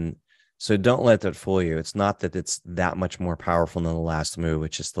 and then. So don't let that fool you. It's not that it's that much more powerful than the last move.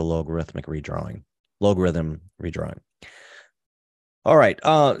 It's just the logarithm redrawing. All right.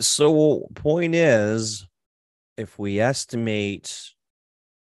 So point is, if we estimate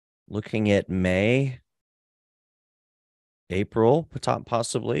looking at May, April,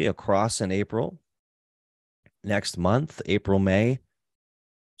 possibly across in April, next month, April, May.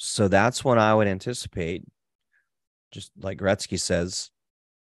 So that's when I would anticipate, just like Gretzky says,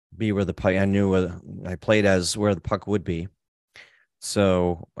 be where the puck. I played as where the puck would be.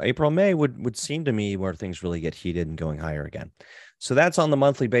 So April, May would seem to me where things really get heated and going higher again. So that's on the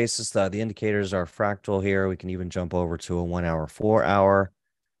monthly basis. The indicators are fractal here. We can even jump over to a 1 hour, 4 hour,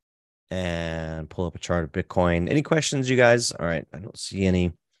 and pull up a chart of Bitcoin. Any questions, you guys? All right, I don't see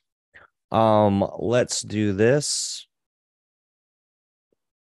any. Let's do this.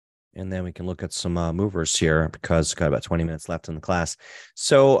 And then we can look at some movers here, because we've got about 20 minutes left in the class.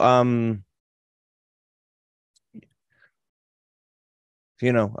 So,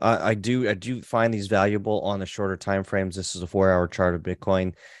 I do find these valuable on the shorter time frames. This is a 4 hour chart of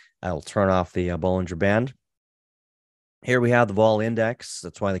Bitcoin. I will turn off the Bollinger Band. Here we have the vol index.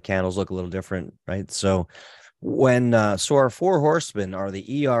 That's why the candles look a little different, right? So so our four horsemen are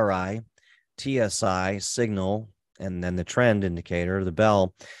the ERI, TSI, signal, and then the trend indicator, the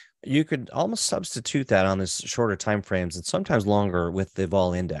bell. You could almost substitute that on this shorter time frames and sometimes longer with the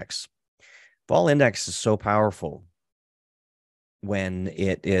vol index. Vol index is so powerful when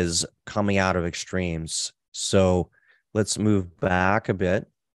it is coming out of extremes. So let's move back a bit.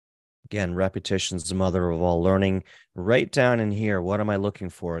 Again, repetition is the mother of all learning. Right down in here, what am I looking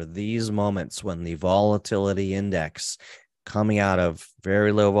for? These moments when the volatility index coming out of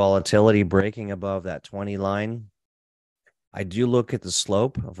very low volatility, breaking above that 20 line. I do look at the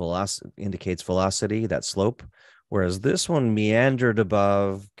slope. Velocity indicates velocity, that slope, whereas this one meandered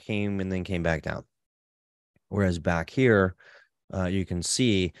above, came and then came back down. Whereas back here, you can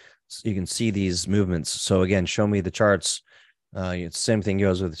see these movements. So again, show me the charts. Same thing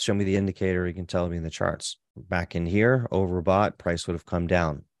goes with show me the indicator. You can tell me in the charts. Back in here, overbought, price would have come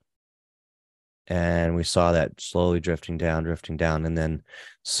down. And we saw that slowly drifting down, and then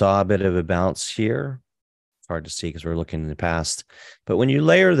saw a bit of a bounce here. It's hard to see because we're looking in the past. But when you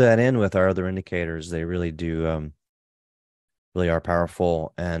layer that in with our other indicators, they really do really are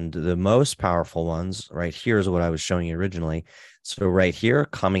powerful. And the most powerful ones right here is what I was showing you originally. So right here,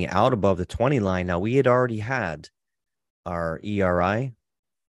 coming out above the 20 line. Now we had already had our ERI,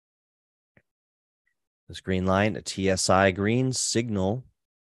 this green line, a TSI green signal,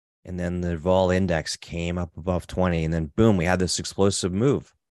 and then the vol index came up above 20, and then boom, we had this explosive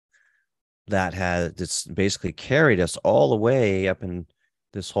move that had just basically carried us all the way up in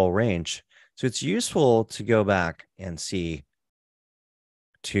this whole range. So it's useful to go back and see,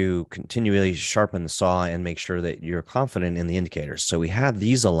 to continually sharpen the saw and make sure that you're confident in the indicators. So we had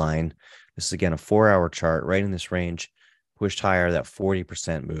these aligned. This is again a 4-hour chart right in this range, pushed higher, that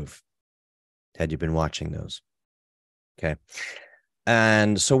 40% move. Had you been watching those? Okay.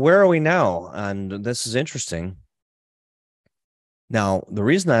 And so where are we now? And this is interesting. Now, the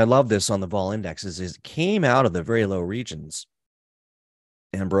reason I love this on the vol index is it came out of the very low regions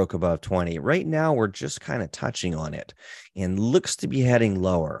and broke above 20. Right now, we're just kind of touching on it and looks to be heading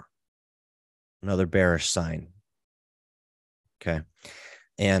lower. Another bearish sign. Okay.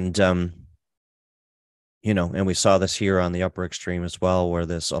 And, and we saw this here on the upper extreme as well, where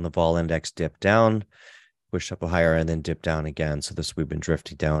this on the vol index dipped down, pushed up a higher, and then dipped down again. So we've been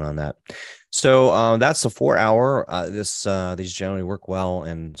drifting down on that. So that's the 4-hour. These generally work well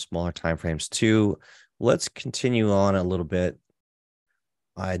in smaller time frames too. Let's continue on a little bit.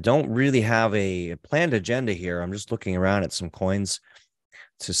 I don't really have a planned agenda here. I'm just looking around at some coins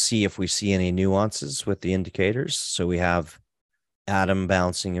to see if we see any nuances with the indicators. So we have Atom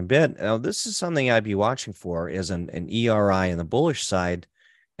bouncing a bit. Now, this is something I'd be watching for, is an ERI on the bullish side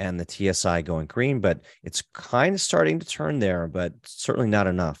and the TSI going green, but it's kind of starting to turn there, but certainly not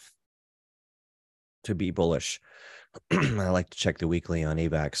enough to be bullish. I like to check the weekly on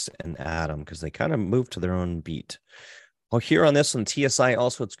AVAX and Atom because they kind of move to their own beat. Well, here on this one, TSI,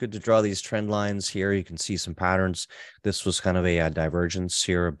 also, it's good to draw these trend lines here. You can see some patterns. This was kind of a divergence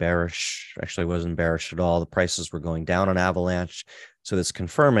here, bearish. Actually, wasn't bearish at all. The prices were going down on Avalanche. So that's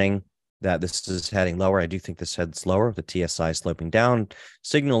confirming that this is heading lower. I do think this heads lower. The TSI sloping down.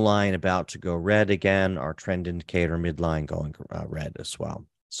 Signal line about to go red again. Our trend indicator midline going red as well.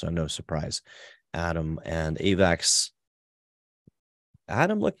 So no surprise. Atom and AVAX.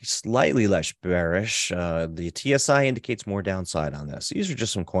 Atom looking slightly less bearish. The TSI indicates more downside on this. These are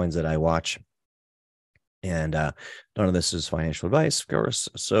just some coins that I watch. And none of this is financial advice, of course.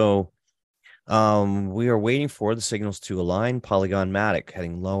 So we are waiting for the signals to align. Polygon Matic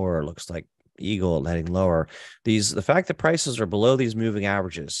heading lower. Looks like Eagle heading lower. The fact that prices are below these moving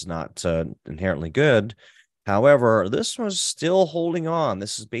averages is not inherently good. However, this was still holding on.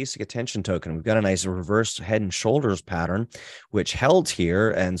 This is basic attention token. We've got a nice reverse head and shoulders pattern, which held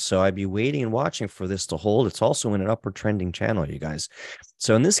here. And so I'd be waiting and watching for this to hold. It's also in an upward trending channel, you guys.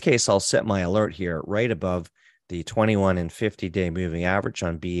 So in this case, I'll set my alert here right above the 21 and 50-day moving average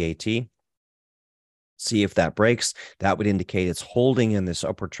on BAT. See if that breaks. That would indicate it's holding in this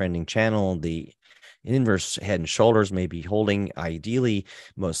upward trending channel. The inverse head and shoulders may be holding. Ideally,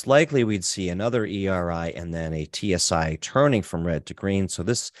 most likely we'd see another ERI and then a TSI turning from red to green. So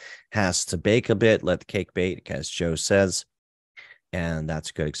this has to bake a bit, let the cake bake, as Joe says. And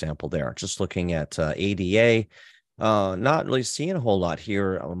that's a good example there. Just looking at ADA, not really seeing a whole lot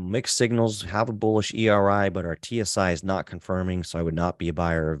here. Mixed signals have a bullish ERI, but our TSI is not confirming. So I would not be a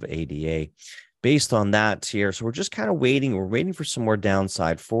buyer of ADA based on that here. So we're just kind of waiting. We're waiting for some more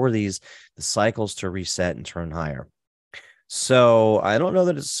downside for the cycles to reset and turn higher. So I don't know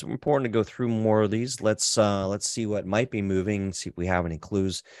that it's important to go through more of these. Let's see what might be moving, see if we have any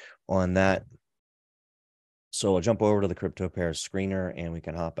clues on that. So I'll jump over to the crypto pairs screener and we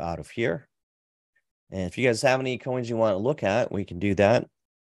can hop out of here. And if you guys have any coins you want to look at, we can do that.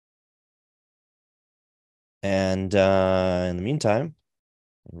 And in the meantime,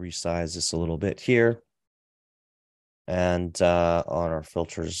 resize this a little bit here. And on our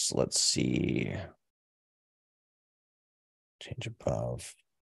filters, let's see. Change above.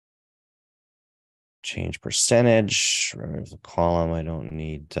 Change percentage. Remove the column. I don't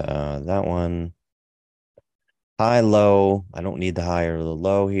need that one. High, low. I don't need the high or the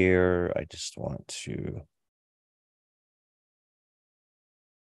low here. I just want to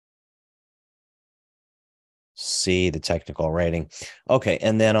see the technical rating. Okay,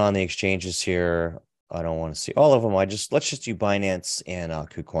 and then on the exchanges here, I don't want to see all of them. Let's just do Binance and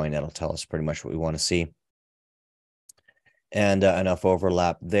KuCoin. That'll tell us pretty much what we want to see. And enough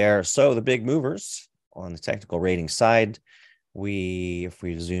overlap there. So the big movers on the technical rating side, if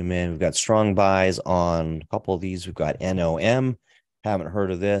we zoom in, we've got strong buys on a couple of these. We've got NOM. Haven't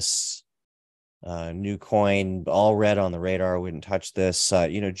heard of this. New coin, all red on the radar. Wouldn't touch this.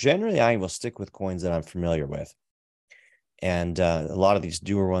 Generally I will stick with coins that I'm familiar with. And a lot of these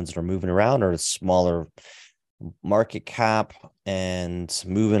newer ones that are moving around are smaller market cap and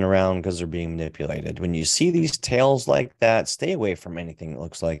moving around because they're being manipulated. When you see these tails like that, stay away from anything that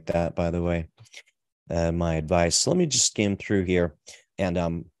looks like that, by the way. My advice. So let me just skim through here. And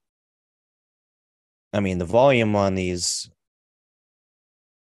the volume on these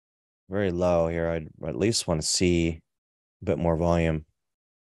very low here. I'd at least want to see a bit more volume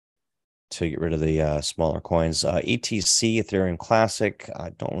to get rid of the smaller coins. ETC, Ethereum Classic, I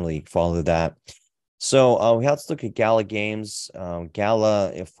don't really follow that. So let's look at Gala Games.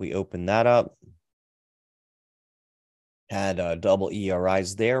 Gala, if we open that up, had double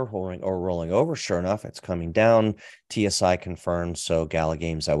ERIs there, rolling over. Sure enough, it's coming down. TSI confirmed. So Gala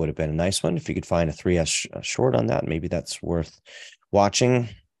Games, that would have been a nice one. If you could find a 3S short on that, maybe that's worth watching.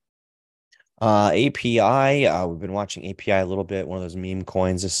 API, we've been watching API a little bit. One of those meme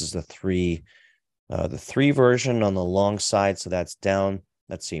coins. This is the three version on the long side. So that's down.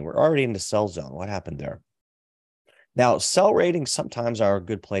 Let's see. We're already into sell zone. What happened there? Now, sell ratings sometimes are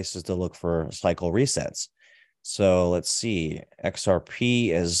good places to look for cycle resets. So let's see.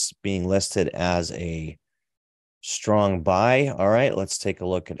 XRP is being listed as a strong buy. All right, let's take a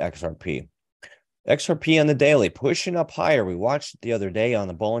look at XRP. XRP on the daily, pushing up higher. We watched it the other day on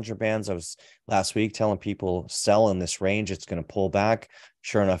the Bollinger Bands. I was last week telling people sell in this range. It's going to pull back.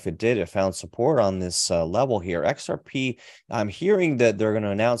 Sure enough, it did. It found support on this level here. XRP, I'm hearing that they're going to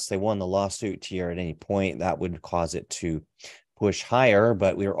announce they won the lawsuit here at any point. That would cause it to push higher,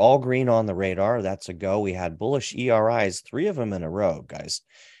 but we were all green on the radar. That's a go. We had bullish ERIs, 3 of them in a row, guys.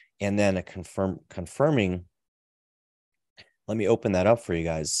 And then a confirming. Let me open that up for you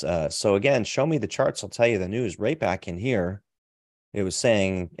guys. So again, show me the charts. I'll tell you the news right back in here. It was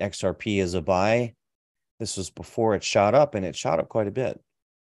saying XRP is a buy. This was before it shot up, and it shot up quite a bit.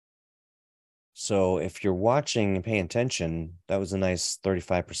 So if you're watching and paying attention, that was a nice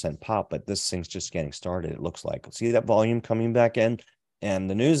 35% pop, but this thing's just getting started, it looks like. See that volume coming back in? And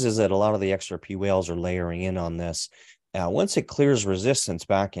the news is that a lot of the XRP whales are layering in on this. Once it clears resistance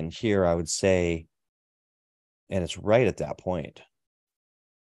back in here, I would say, and it's right at that point.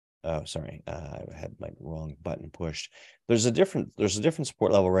 Oh, sorry, I had my wrong button pushed. There's a different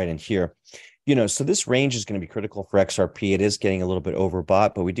support level right in here. So this range is going to be critical for XRP. It is getting a little bit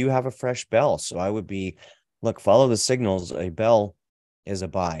overbought, but we do have a fresh bell. So I would follow the signals. A bell is a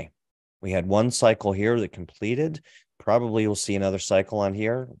buy. We had one cycle here that completed. Probably we'll see another cycle on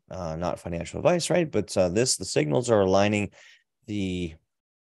here. Not financial advice, right? But the signals are aligning.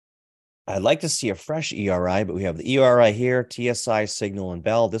 I'd like to see a fresh ERI, but we have the ERI here, TSI, signal, and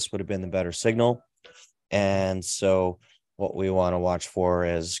bell. This would have been the better signal. And so what we want to watch for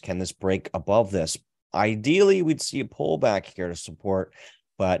is, can this break above this? Ideally, we'd see a pullback here to support,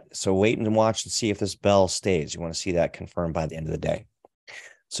 so wait and watch and see if this bell stays. You want to see that confirmed by the end of the day.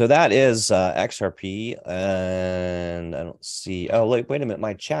 So that is XRP, and I don't see, wait a minute,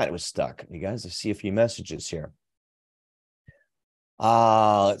 my chat was stuck. You guys, I see a few messages here.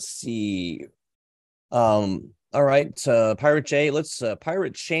 Let's see. All right, Pirate J,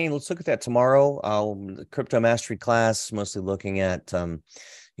 Pirate Shane, let's look at that tomorrow. The Crypto Mastery class, mostly looking at the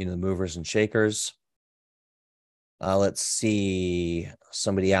movers and shakers. Let's see.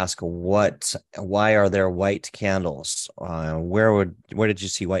 Somebody asked, why are there white candles? Where did you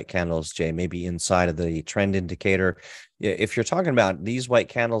see white candles, Jay? Maybe inside of the trend indicator. If you're talking about these white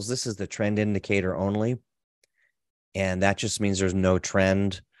candles, this is the trend indicator only. And that just means there's no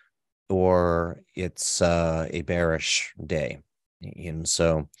trend or it's a bearish day. And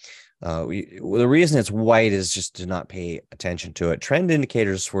so the reason it's white is just to not pay attention to it. Trend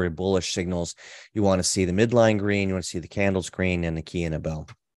indicators for bullish signals, you want to see the midline green, you want to see the candles green, and the key and a bell.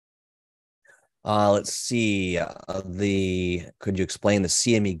 Let's see. Could you explain the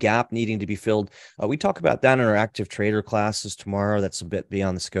CME gap needing to be filled? We talk about that in our active trader classes tomorrow. That's a bit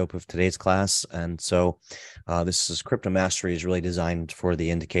beyond the scope of today's class. And so this is Crypto Mastery is really designed for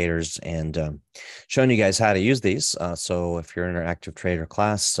the indicators and showing you guys how to use these. So if you're in our active trader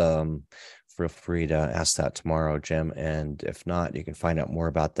class, feel free to ask that tomorrow, Jim. And if not, you can find out more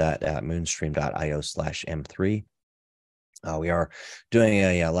about that at moonstream.io/M3. We are doing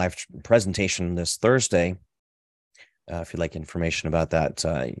a live presentation this Thursday. If you'd like information about that,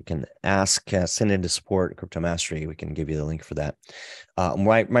 you can ask, send into support Crypto Mastery. We can give you the link for that.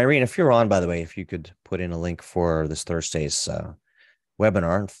 Myrene, if you're on, by the way, if you could put in a link for this Thursday's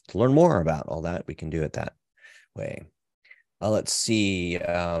webinar to learn more about all that, we can do it that way. Let's see.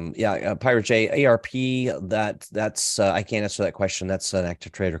 Pirate J, ARP, that's I can't answer that question. That's an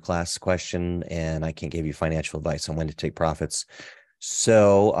active trader class question, and I can't give you financial advice on when to take profits.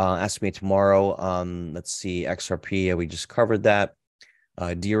 So ask me tomorrow. Let's see. XRP, we just covered that.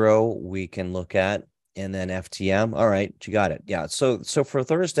 DERO, we can look at, and then FTM. All right, you got it. Yeah. So for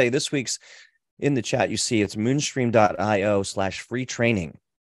Thursday, this week's in the chat, you see it's moonstream.io/free training.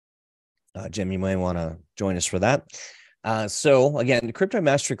 Jim, you may want to join us for that. So again, the Crypto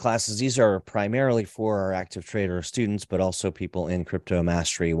Mastery classes, these are primarily for our active trader students, but also people in Crypto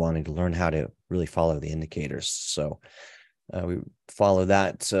Mastery wanting to learn how to really follow the indicators. So we follow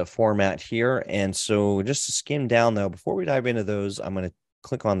that format here. And so just to skim down though, before we dive into those, I'm going to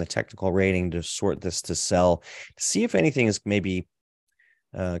click on the technical rating to sort this to sell, to see if anything is maybe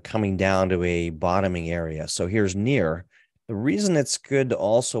coming down to a bottoming area. So here's near. The reason it's good to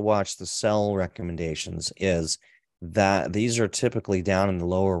also watch the sell recommendations is that these are typically down in the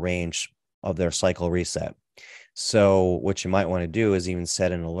lower range of their cycle reset. So what you might want to do is even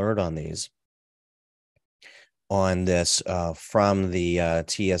set an alert on these, on this from the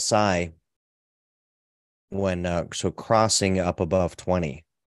TSI when so crossing up above 20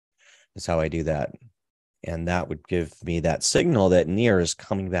 is how I do that. And that would give me that signal that near is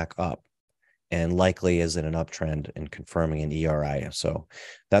coming back up and likely is in an uptrend and confirming an ERI. So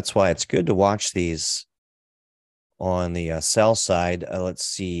that's why it's good to watch these on the sell side. Let's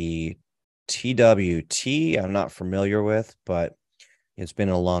see, TWT, I'm not familiar with, but it's been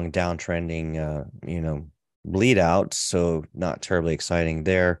a long downtrending, bleed out. So not terribly exciting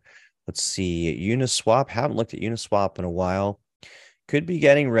there. Let's see, Uniswap, haven't looked at Uniswap in a while. Could be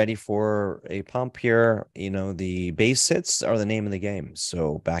getting ready for a pump here. The base hits are the name of the game.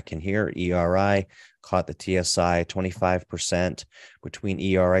 So back in here, ERI caught the TSI 25% between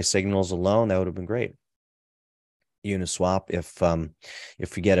ERI signals alone. That would have been great. Uniswap,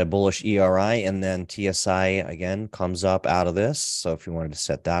 if you get a bullish ERI and then TSI again comes up out of this. So if you wanted to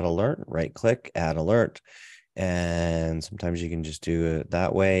set that alert, right click, add alert. And sometimes you can just do it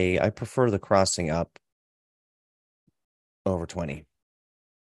that way. I prefer the crossing up over 20.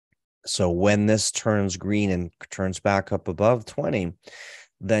 So when this turns green and turns back up above 20,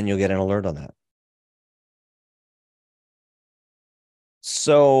 then you'll get an alert on that.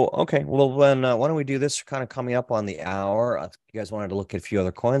 So, okay, well, then why don't we do this? Kind of coming up on the hour. You guys wanted to look at a few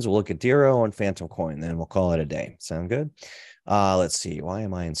other coins. We'll look at DERO and Phantom Coin, then we'll call it a day. Sound good? Let's see. Why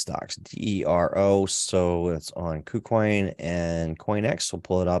am I in stocks? DERO. So it's on KuCoin and CoinX. We'll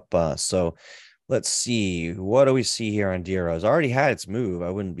pull it up. So let's see. What do we see here on DERO? It's already had its move.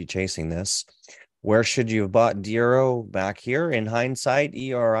 I wouldn't be chasing this. Where should you have bought DERO? Back here in hindsight,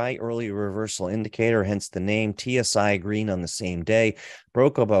 ERI, early reversal indicator, hence the name. TSI green on the same day,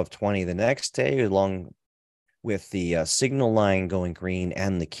 broke above 20 the next day, along with the signal line going green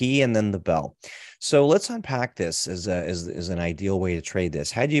and the key and then the bell. So let's unpack this as an ideal way to trade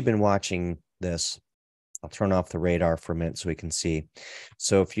this. Had you been watching this, I'll turn off the radar for a minute so we can see.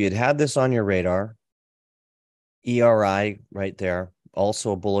 So if you had this on your radar, ERI right there,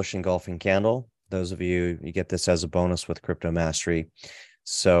 also a bullish engulfing candle. Those of you get this as a bonus with Crypto Mastery.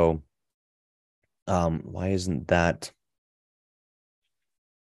 So why isn't that?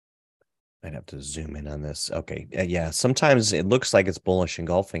 I'd have to zoom in on this. Okay. Yeah. Sometimes it looks like it's bullish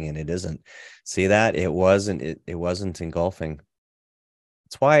engulfing and it isn't. See that? It wasn't engulfing.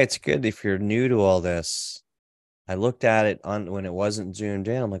 That's why it's good if you're new to all this. I looked at it on when it wasn't zoomed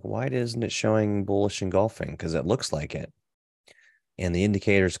in. I'm like, why isn't it showing bullish engulfing? Because it looks like it. And the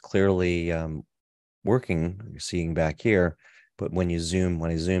indicator's clearly working, you're seeing back here, but when I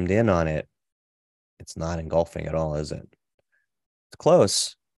zoomed in on it, It's not engulfing at all, is it? It's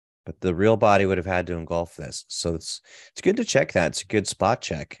close, but the real body would have had to engulf this. So it's good to check that. It's a good spot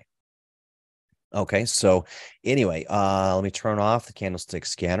check. Okay, so anyway, let me turn off the candlestick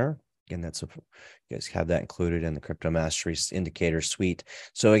scanner. Again, you guys have that included in the Crypto Mastery indicator suite.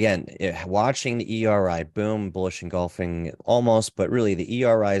 So again, watching the ERI, boom, bullish engulfing almost, but really the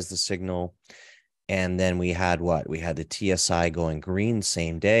ERI is the signal. And then we had what? We had the TSI going green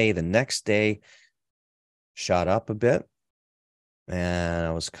same day. The next day shot up a bit. And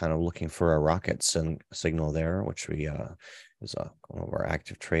I was kind of looking for a rocket signal there, which we is one of our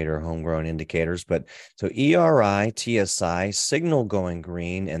active trader homegrown indicators. But so ERI, TSI, signal going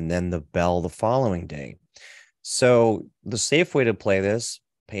green, and then the bell the following day. So the safe way to play this,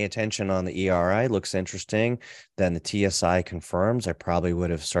 pay attention on the ERI, looks interesting. Then the TSI confirms. I probably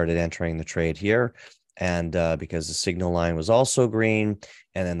would have started entering the trade here. And because the signal line was also green.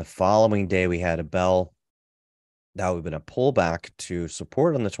 And then the following day, we had a bell. That would have been a pullback to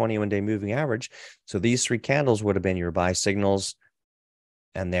support on the 21-day moving average. So these three candles would have been your buy signals,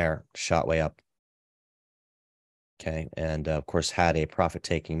 and there, shot way up. Okay, and of course had a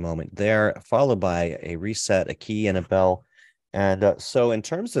profit-taking moment there, followed by a reset, a key, and a bell. And so in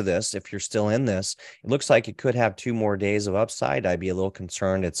terms of this, if you're still in this, it looks like it could have 2 more days of upside. I'd be a little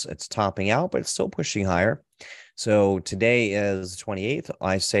concerned it's topping out, but it's still pushing higher. So today is the 28th.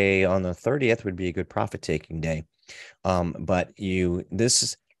 I say on the 30th would be a good profit-taking day. But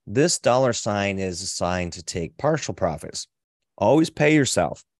this dollar sign is a sign to take partial profits. Always pay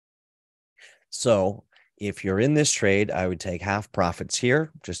yourself. So if you're in this trade, I would take half profits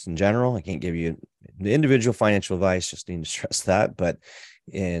here, just in general. I can't give you the individual financial advice, just need to stress that. But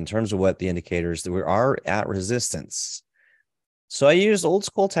in terms of what the indicators that we are at resistance. So I use old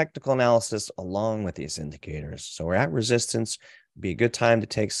school technical analysis along with these indicators. So we're at resistance. It'd be a good time to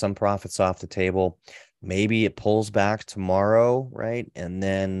take some profits off the table. Maybe it pulls back tomorrow, right? And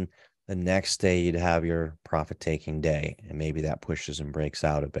then the next day you'd have your profit-taking day, and maybe that pushes and breaks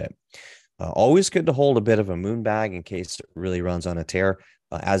out a bit. Always good to hold a bit of a moon bag in case it really runs on a tear.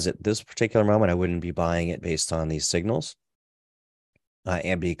 As at this particular moment, I wouldn't be buying it based on these signals.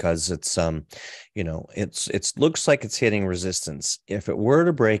 And because it's, it looks like it's hitting resistance. If it were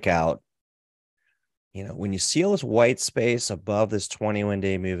to break out, when you see all this white space above this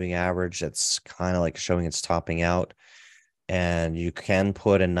 21-day moving average, that's kind of like showing it's topping out. And you can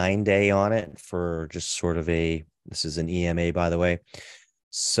put a 9-day on it for just sort of this is an EMA, by the way.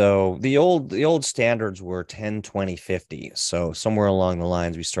 So the old standards were 10, 20, 50. So somewhere along the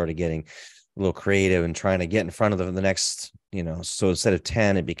lines, we started getting a little creative and trying to get in front of the next, so instead of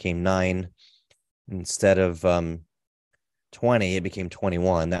 10, it became 9. Instead of 20, it became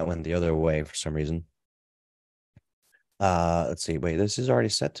 21. That went the other way for some reason. Let's see. Wait, this is already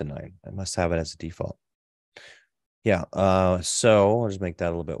set to 9. I must have it as a default. Yeah. So I'll just make that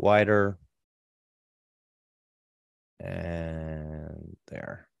a little bit wider. And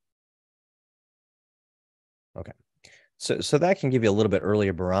there. Okay. So that can give you a little bit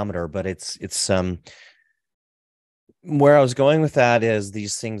earlier barometer, but it's where I was going with that is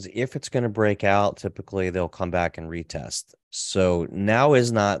these things, if it's going to break out, typically they'll come back and retest. So now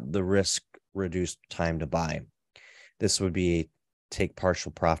is not the risk reduced time to buy. This would be take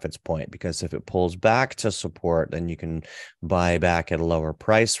partial profits point, because if it pulls back to support, then you can buy back at a lower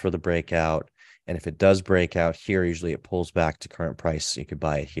price for the breakout. And if it does break out here, usually it pulls back to current price. So you could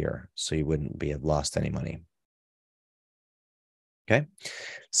buy it here. So you wouldn't be lost any money. Okay.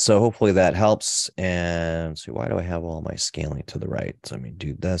 So hopefully that helps. And so why do I have all my scaling to the right? So let me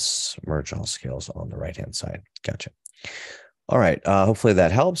do this, merge all scales on the right-hand side. Gotcha. All right. Hopefully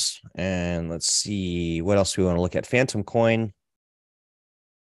that helps. And let's see what else we want to look at. Phantom coin.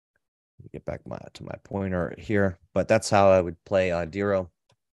 Get back to my pointer here, but that's how I would play Dero.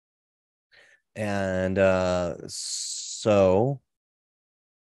 And so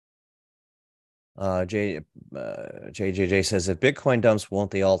JJJ says, if Bitcoin dumps, won't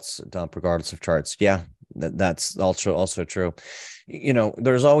the alts dump regardless of charts? Yeah, that's also true.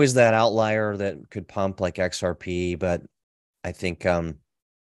 There's always that outlier that could pump like XRP, but I think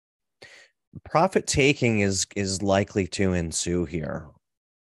profit taking is likely to ensue here.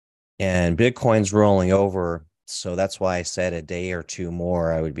 And Bitcoin's rolling over. So that's why I said a day or two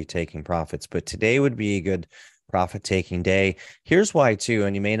more, I would be taking profits. But today would be a good profit-taking day. Here's why, too,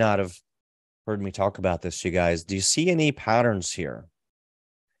 and you may not have heard me talk about this, you guys. Do you see any patterns here?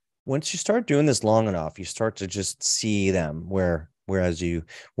 Once you start doing this long enough, you start to just see them, whereas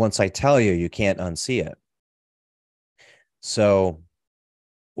once I tell you, you can't unsee it. So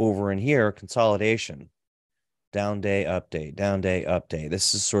over in here, consolidation. down day, update, down day, update.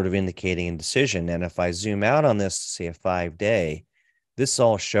 This is sort of indicating indecision. And if I zoom out on this to say a 5-day, this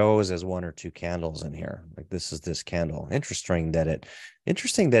all shows as one or two candles in here. Like this is this candle. Interesting that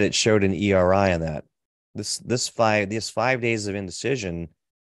it showed an ERI on that. This 5 days of indecision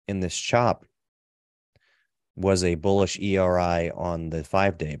in this chop was a bullish ERI on the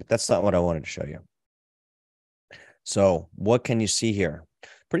 5-day, but that's not what I wanted to show you. So what can you see here?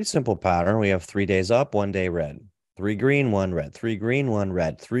 Pretty simple pattern. We have 3 days up, 1 day red, 3 green, 1 red, 3 green, 1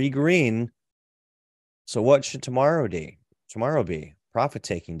 red, 3 green. So what should tomorrow be? Tomorrow be profit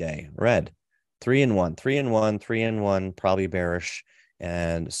taking day, red, 3 and 1, 3 and 1, 3 and 1, probably bearish.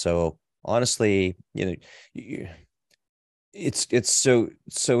 And so honestly, it's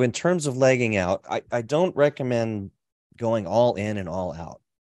so in terms of legging out, I don't recommend going all in and all out.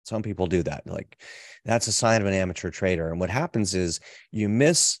 Some people do that. Like that's a sign of an amateur trader. And what happens is you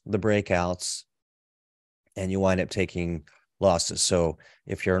miss the breakouts and you wind up taking losses. So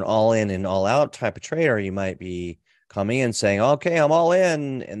if you're an all in and all out type of trader, you might be coming in saying, okay, I'm all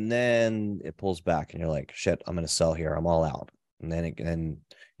in. And then it pulls back and you're like, shit, I'm going to sell here. I'm all out. And then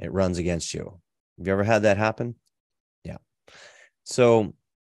it runs against you. Have you ever had that happen? Yeah. So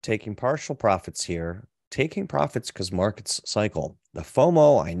taking partial profits here, taking profits because markets cycle. The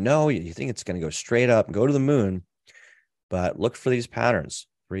FOMO, I know you think it's going to go straight up, go to the moon, but look for these patterns.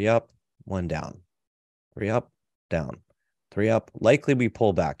 3 up, 1 down, 3 up, down, 3 up. Likely we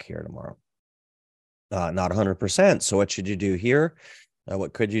pull back here tomorrow. Not 100%. So what should you do here?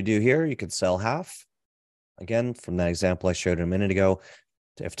 What could you do here? You could sell half. Again, from that example I showed a minute ago,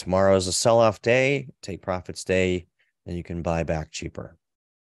 if tomorrow is a sell-off day, take profits day, then you can buy back cheaper.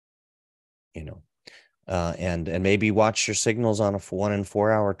 And maybe watch your signals on a 1 and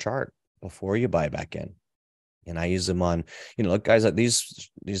 4 hour chart before you buy back in. And I use them on, look, guys,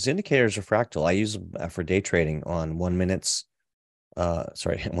 these indicators are fractal. I use them for day trading on 1 minutes. 1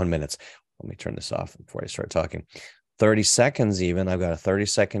 minutes. Let me turn this off before I start talking. 30 seconds even. I've got a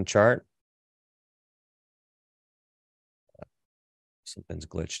 30-second chart. Something's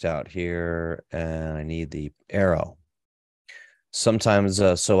glitched out here, and I need the arrow. Sometimes,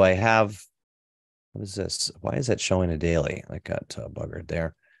 so I have, what is this? Why is that showing a daily? I got buggered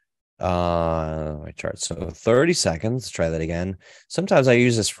there. My chart. So 30 seconds. Try that again. Sometimes I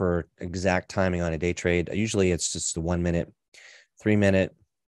use this for exact timing on a day trade. Usually it's just the 1 minute, 3 minute,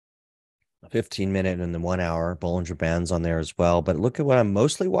 15 minute, and then 1 hour. Bollinger Bands on there as well. But look at what I'm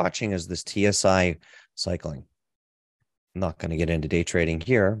mostly watching is this TSI cycling. I'm not going to get into day trading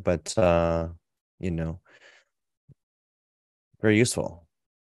here, but very useful.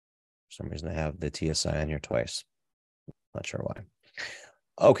 For some reason I have the TSI on here twice. Not sure why.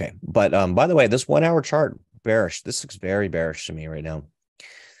 Okay, but by the way, this 1 hour chart, bearish. This looks very bearish to me right now.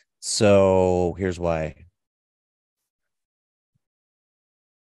 So here's why.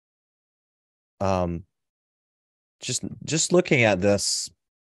 Just looking at this.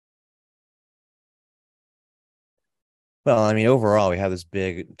 Well, I mean, overall, we have this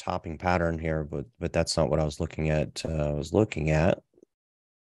big topping pattern here, but that's not what I was looking at. I was looking at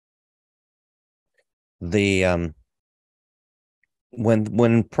the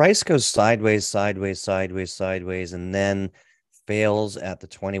when price goes sideways, sideways, sideways, sideways, and then fails at the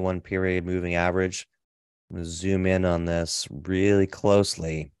 21 period moving average. I'm going to zoom in on this really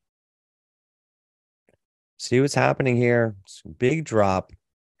closely. See what's happening here? Big drop,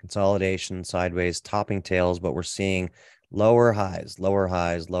 consolidation, sideways, topping tails, but we're seeing lower highs, lower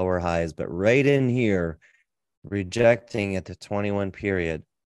highs, lower highs, but right in here, rejecting at the 21 period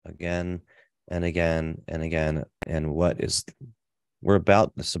again and again and again. And it's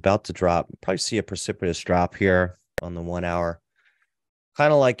about to drop. Probably see a precipitous drop here on the 1 hour.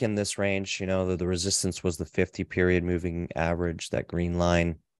 Kind of like in this range, the resistance was the 50 period moving average, that green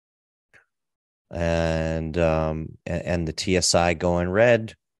line. And the TSI going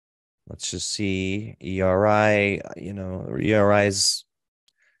red. Let's just see ERI, ERI's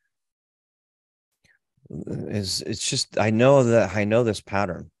it's just, I know this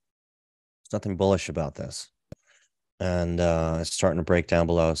pattern. There's nothing bullish about this. And it's starting to break down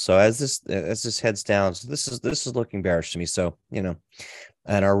below. So as this heads down, so this is looking bearish to me. So, and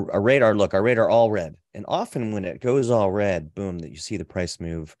our radar all red. And often when it goes all red, boom, that you see the price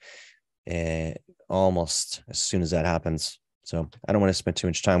move almost as soon as that happens. So I don't want to spend too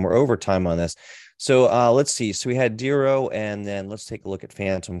much time. We're over time on this. So let's see. So we had Dero, and then let's take a look at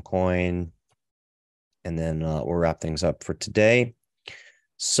Phantom Coin, and then we'll wrap things up for today.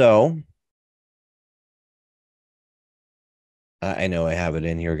 So I know I have it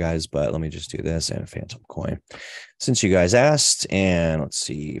in here, guys, but let me just do this and Phantom Coin. Since you guys asked, and let's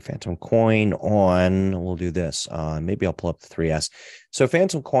see, Phantom Coin on, we'll do this. Maybe I'll pull up the 3S. So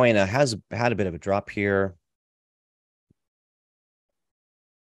Phantom Coin has had a bit of a drop here.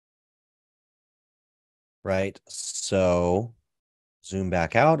 Right. So zoom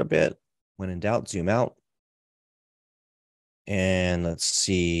back out a bit. When in doubt, zoom out. And let's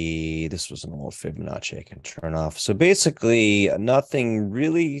see, this was an old Fibonacci I can turn off. So basically nothing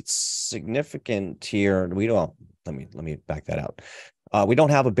really significant here. We don't, let me back that out. We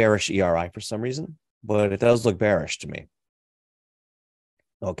don't have a bearish ERI for some reason, but it does look bearish to me.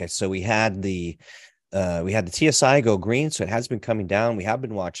 Okay, so we had the TSI go green, so it has been coming down. We have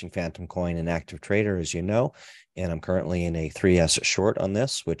been watching Phantom Coin and Active Trader, as you know, and I'm currently in a 3S short on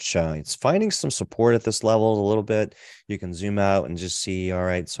this, which it's finding some support at this level a little bit. You can zoom out and just see, all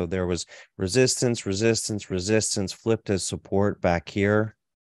right, so there was resistance, resistance, resistance, flipped as support back here.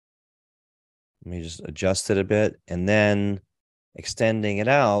 Let me just adjust it a bit, and then extending it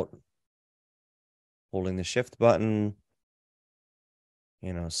out, holding the shift button,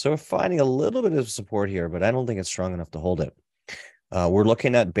 so finding a little bit of support here, but I don't think it's strong enough to hold it. We're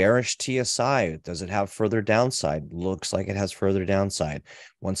looking at bearish TSI. Does it have further downside? Looks like it has further downside.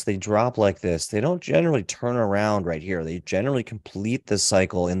 Once they drop like this, they don't generally turn around right here. They generally complete the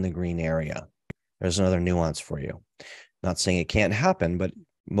cycle in the green area. There's another nuance for you. Not saying it can't happen, but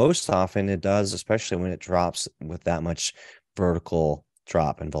most often it does, especially when it drops with that much vertical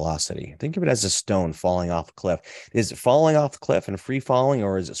drop in velocity. Think of it as a stone falling off a cliff. Is it falling off the cliff and free falling,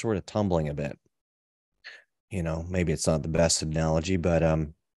 or is it sort of tumbling a bit? Maybe it's not the best analogy, but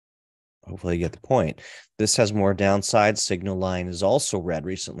hopefully you get the point. This has more downside. Signal line is also red,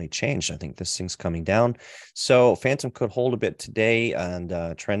 recently changed. I think this thing's coming down. So Phantom could hold a bit today,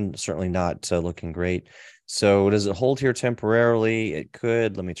 and trend certainly not looking great. So does it hold here temporarily? It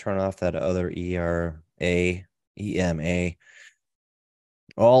could. Let me turn off that other EMA.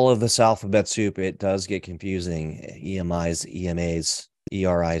 All of this alphabet soup, it does get confusing. EMIs, EMAs,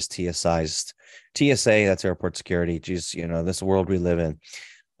 ERIs, TSIs, TSA, that's airport security. Geez, this world we live in.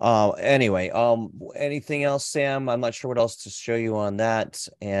 Anyway, anything else, Sam? I'm not sure what else to show you on that.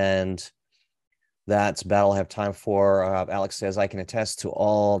 And that's about all I have time for. Alex says, I can attest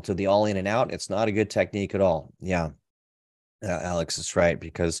to the all in and out. It's not a good technique at all. Yeah. Alex is right,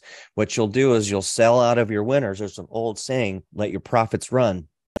 because what you'll do is you'll sell out of your winners. There's an old saying, let your profits run.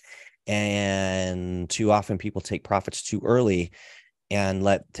 And too often people take profits too early and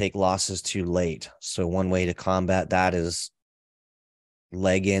take losses too late. So one way to combat that is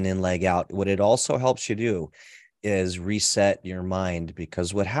leg in and leg out. What it also helps you do is reset your mind,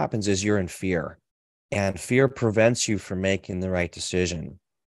 because what happens is you're in fear, and fear prevents you from making the right decision.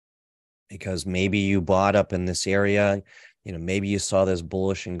 Because maybe you bought up in this area, maybe you saw this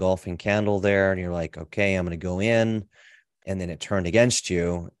bullish engulfing candle there and you're like, okay, I'm going to go in, and then it turned against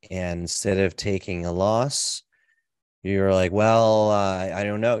you. And instead of taking a loss, you're like, well, I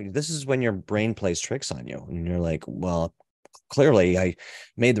don't know. This is when your brain plays tricks on you. And you're like, well, clearly I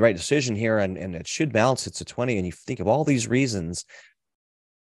made the right decision here, and it should bounce. It's a 20. And you think of all these reasons,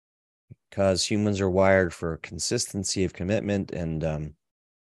 because humans are wired for consistency of commitment and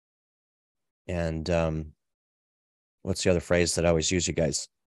what's the other phrase that I always use, you guys?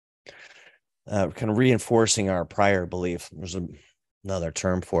 Kind of reinforcing our prior belief. There's another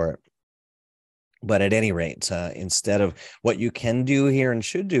term for it. But at any rate, instead of what you can do here and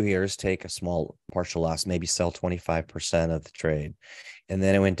should do here is take a small partial loss, maybe sell 25% of the trade. And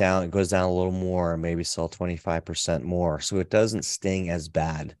then it goes down a little more, maybe sell 25% more. So it doesn't sting as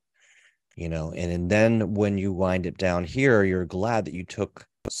bad, and then when you wind it down here, you're glad that you took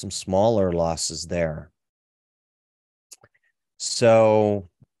some smaller losses there. So,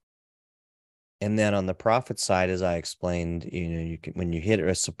 and then on the profit side, as I explained, you can, when you hit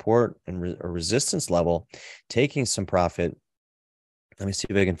a support and a resistance level, taking some profit. Let me see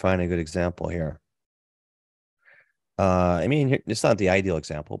if I can find a good example here. I mean, it's not the ideal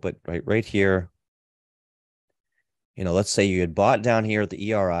example, but right here, let's say you had bought down here at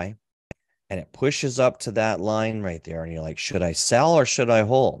the ERI, and it pushes up to that line right there, and you're like, should I sell or should I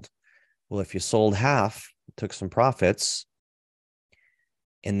hold? Well, if you sold half, took some profits,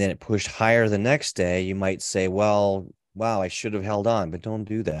 and then it pushed higher the next day, you might say, well, wow, I should have held on. But don't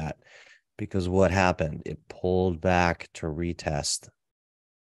do that, because what happened? It pulled back to retest.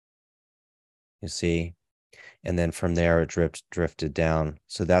 You see? And then from there, it drifted down.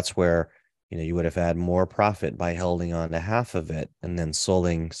 So that's where, you would have had more profit by holding on to half of it and then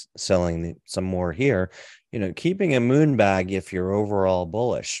selling some more here, keeping a moon bag if you're overall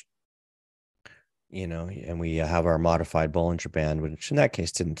bullish. and we have our modified Bollinger Band, which in that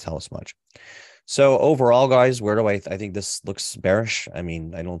case didn't tell us much. So overall, guys, where do I think this looks bearish? I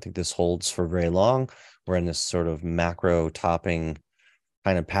mean, I don't think this holds for very long. We're in this sort of macro topping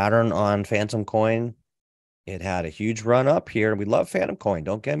kind of pattern on Phantom Coin. It had a huge run up here. We love Phantom Coin.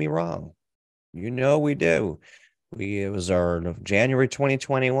 Don't get me wrong. We do. It was our January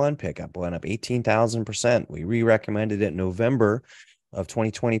 2021 pickup, went up 18,000%. We re-recommended it in November of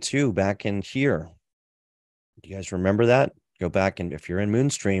 2022 back in here. Do you guys remember that? Go back, and if you're in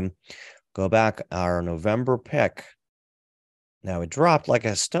Moonstream, go back our November pick. Now it dropped like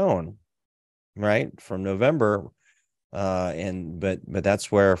a stone, right? From November. But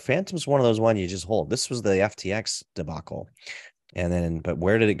that's where Phantom's one of those ones you just hold. This was the FTX debacle. But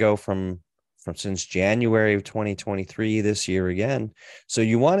where did it go from since January of 2023 this year again? So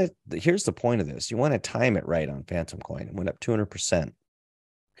here's the point of this. You want to time it right on Phantom Coin. It went up 200%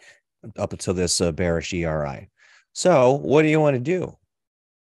 up until this bearish ERI. So what do you want to do?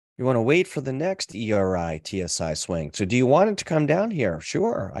 You want to wait for the next ERI TSI swing. So do you want it to come down here?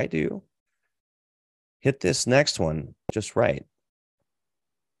 Sure, I do. Hit this next one just right.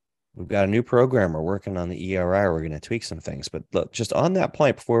 We've got a new programmer working on the ERI. We're going to tweak some things, but look, just on that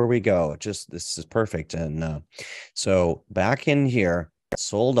point before we go, this is perfect. And so back in here,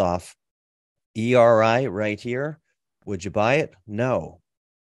 sold off ERI right here. Would you buy it? No.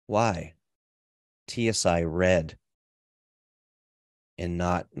 Why? TSI red and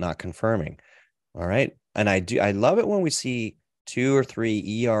not confirming. All right. And I love it when we see 2 or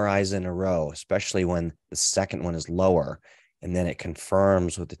 3 ERIs in a row, especially when the second one is lower and then it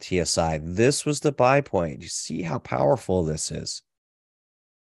confirms with the TSI. This was the buy point. You see how powerful this is.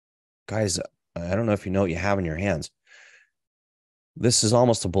 Guys, I don't know if you know what you have in your hands. This is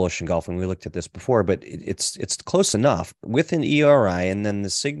almost a bullish engulfing. We looked at this before, but it's close enough with an ERI and then the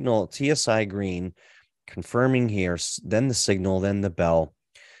signal TSI green confirming here, then the signal, then the bell,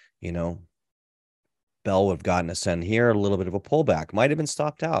 Bell would have gotten us in here, a little bit of a pullback. Might have been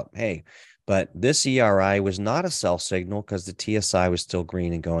stopped out. Hey, but this ERI was not a sell signal because the TSI was still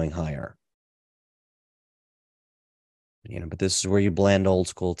green and going higher. But this is where you blend old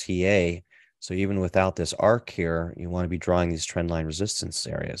school TA. So even without this arc here, you want to be drawing these trend line resistance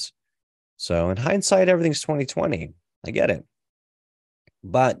areas. So in hindsight, everything's 2020. I get it.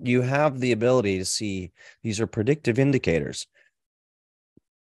 But you have the ability to see these are predictive indicators.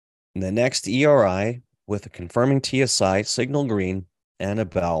 The next ERI with a confirming TSI, signal green, and a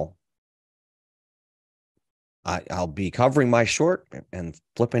bell, I'll be covering my short and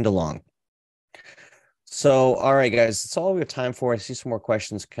flipping to long. So, all right, guys, that's all we have time for. I see some more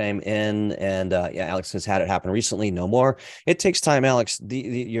questions came in, and yeah, Alex has had it happen recently. No more. It takes time, Alex.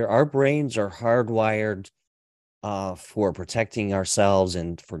 Our brains are hardwired for protecting ourselves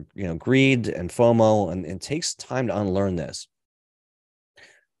and for greed and FOMO, and it takes time to unlearn this.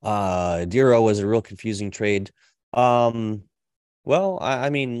 Dero was a real confusing trade. Well,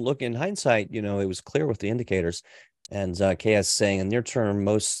 I mean, look, in hindsight, it was clear with the indicators, and KS saying in near term,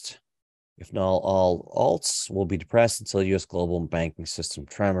 most, if not all alts will be depressed until U.S. global banking system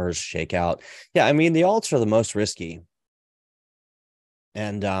tremors shake out. Yeah, I mean, the alts are the most risky.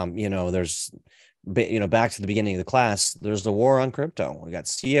 And, there's, back to the beginning of the class, there's the war on crypto. We got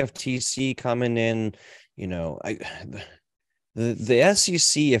CFTC coming in, the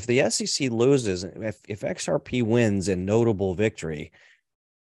SEC, if the SEC loses, if XRP wins in notable victory,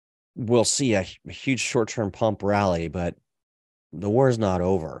 we'll see a huge short-term pump rally, but the war is not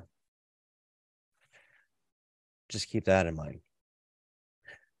over. Just keep that in mind.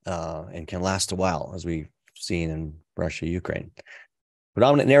 And can last a while, as we've seen in Russia, Ukraine.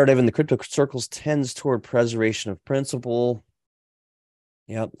 Predominant narrative in the crypto circles tends toward preservation of principle.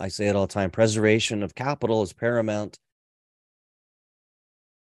 Yep, I say it all the time. Preservation of capital is paramount.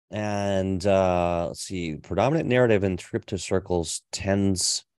 And let's see, predominant narrative in crypto circles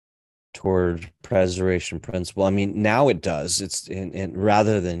tends toward preservation principle. I mean, now it does. It's in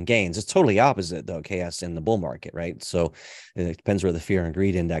rather than gains. It's totally opposite though, chaos in the bull market, right? So it depends where the fear and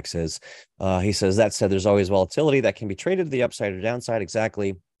greed index is. He says, that said, there's always volatility that can be traded to the upside or downside,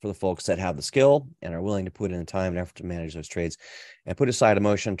 exactly for the folks that have the skill and are willing to put in time and effort to manage those trades and put aside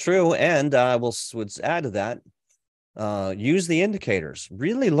emotion. True. And would add to that, use the indicators,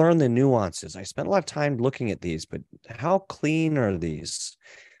 really learn the nuances. I spent a lot of time looking at these, but how clean are these?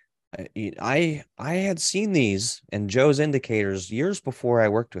 I had seen these and Joe's indicators years before I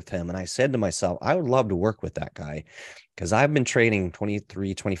worked with him. And I said to myself, I would love to work with that guy because I've been trading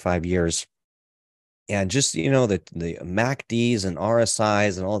 23, 25 years. And just, the MACDs and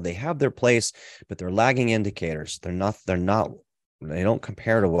RSIs and all, they have their place, but they're lagging indicators. They don't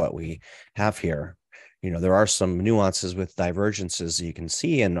compare to what we have here. there are some nuances with divergences you can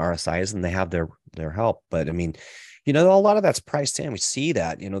see in RSIs, and they have their help. But I mean, a lot of that's priced in. We see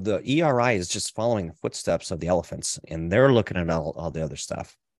that, the ERI is just following the footsteps of the elephants, and they're looking at all the other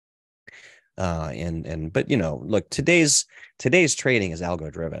stuff. But look, today's trading is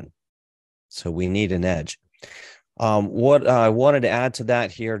algo driven, so we need an edge. What I wanted to add to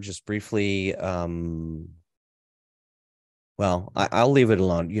that here, just briefly, well, I'll leave it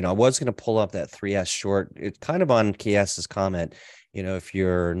alone. I was going to pull up that 3S short. It's kind of on KS's comment. If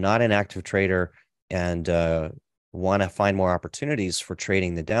you're not an active trader and want to find more opportunities for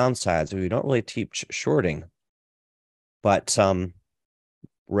trading the downsides, we don't really teach shorting. But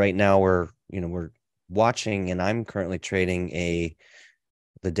right now we're watching, and I'm currently trading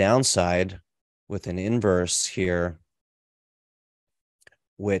the downside with an inverse here,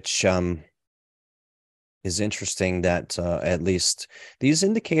 which is interesting that at least these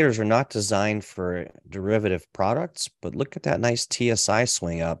indicators are not designed for derivative products, but look at that nice TSI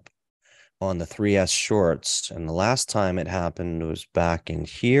swing up on the 3S shorts. And the last time it happened was back in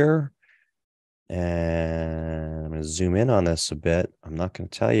here. And I'm going to zoom in on this a bit. I'm not going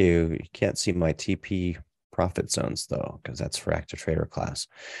to tell you, you can't see my TP profit zones though, because that's for active trader class.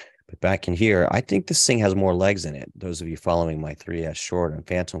 But back in here, I think this thing has more legs in it. Those of you following my 3S short on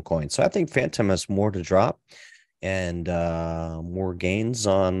Phantom coin. So I think Phantom has more to drop and more gains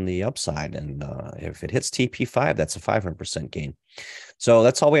on the upside. And if it hits TP5, that's a 500% gain. So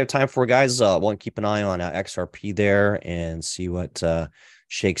that's all we have time for, guys. Want to keep an eye on XRP there and see what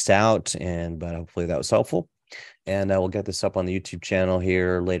shakes out. But hopefully that was helpful. And we'll get this up on the YouTube channel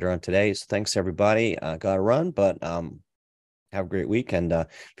here later on today. So thanks, everybody. Got to run, but have a great week. And if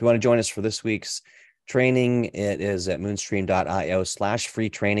you want to join us for this week's training, it is at moonstream.io/free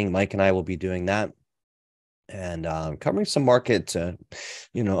training. Mike and I will be doing that and covering some market,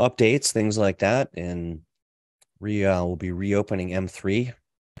 updates, things like that. And we'll be reopening M3.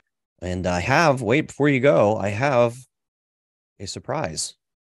 And wait, before you go, I have a surprise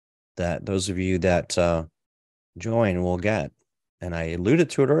that those of you that join will get. And I alluded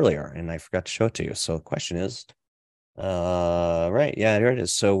to it earlier and I forgot to show it to you. So the question is, right. Yeah, here it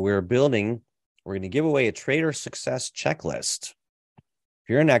is. So we're going to give away a trader success checklist. If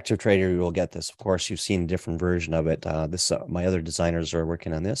you're an active trader, you will get this. Of course, you've seen a different version of it. My other designers are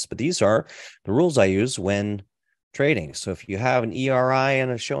working on this, but these are the rules I use when trading. So if you have an ERI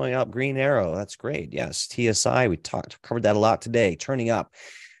and a showing up green arrow, that's great. Yes. TSI, we covered that a lot today, turning up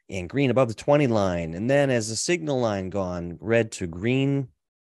and green above the 20 line. And then as the signal line gone red to green,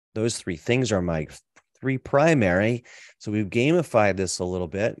 those three things are my three primary. So we've gamified this a little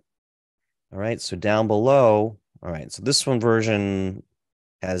bit. All right. So down below. All right. So this one version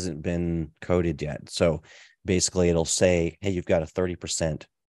hasn't been coded yet. So basically it'll say, hey, you've got a 30%.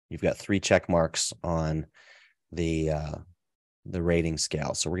 You've got 3 check marks on the rating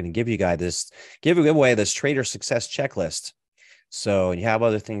scale. So we're going to give you guys give away this trader success checklist. So you have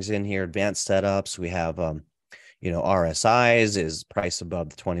other things in here, advanced setups. We have, RSIs is price above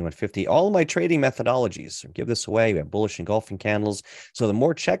the 2150. All of my trading methodologies. So give this away. We have bullish engulfing candles. So the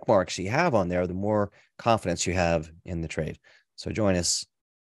more check marks you have on there, the more confidence you have in the trade. So join us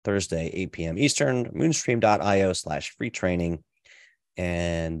Thursday, 8 p.m. Eastern, moonstream.io/free training.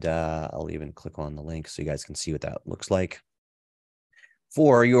 And I'll even click on the link so you guys can see what that looks like.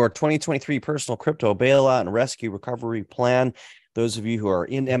 For your 2023 personal crypto bailout and rescue recovery plan, those of you who are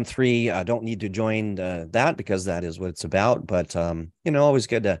in M3 don't need to join that because that is what it's about. But, always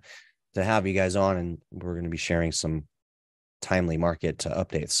good to have you guys on, and we're going to be sharing some timely market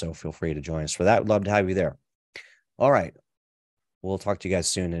updates. So feel free to join us for that. We'd love to have you there. All right. We'll talk to you guys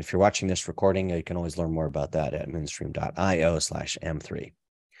soon. And if you're watching this recording, you can always learn more about that at moonstream.io/M3.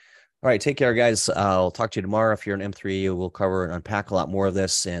 All right. Take care, guys. I'll talk to you tomorrow. If you're an M3, we'll cover and unpack a lot more of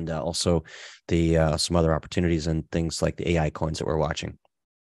this and also the some other opportunities and things like the AI coins that we're watching.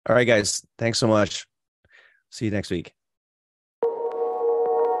 All right, guys. Thanks so much. See you next week.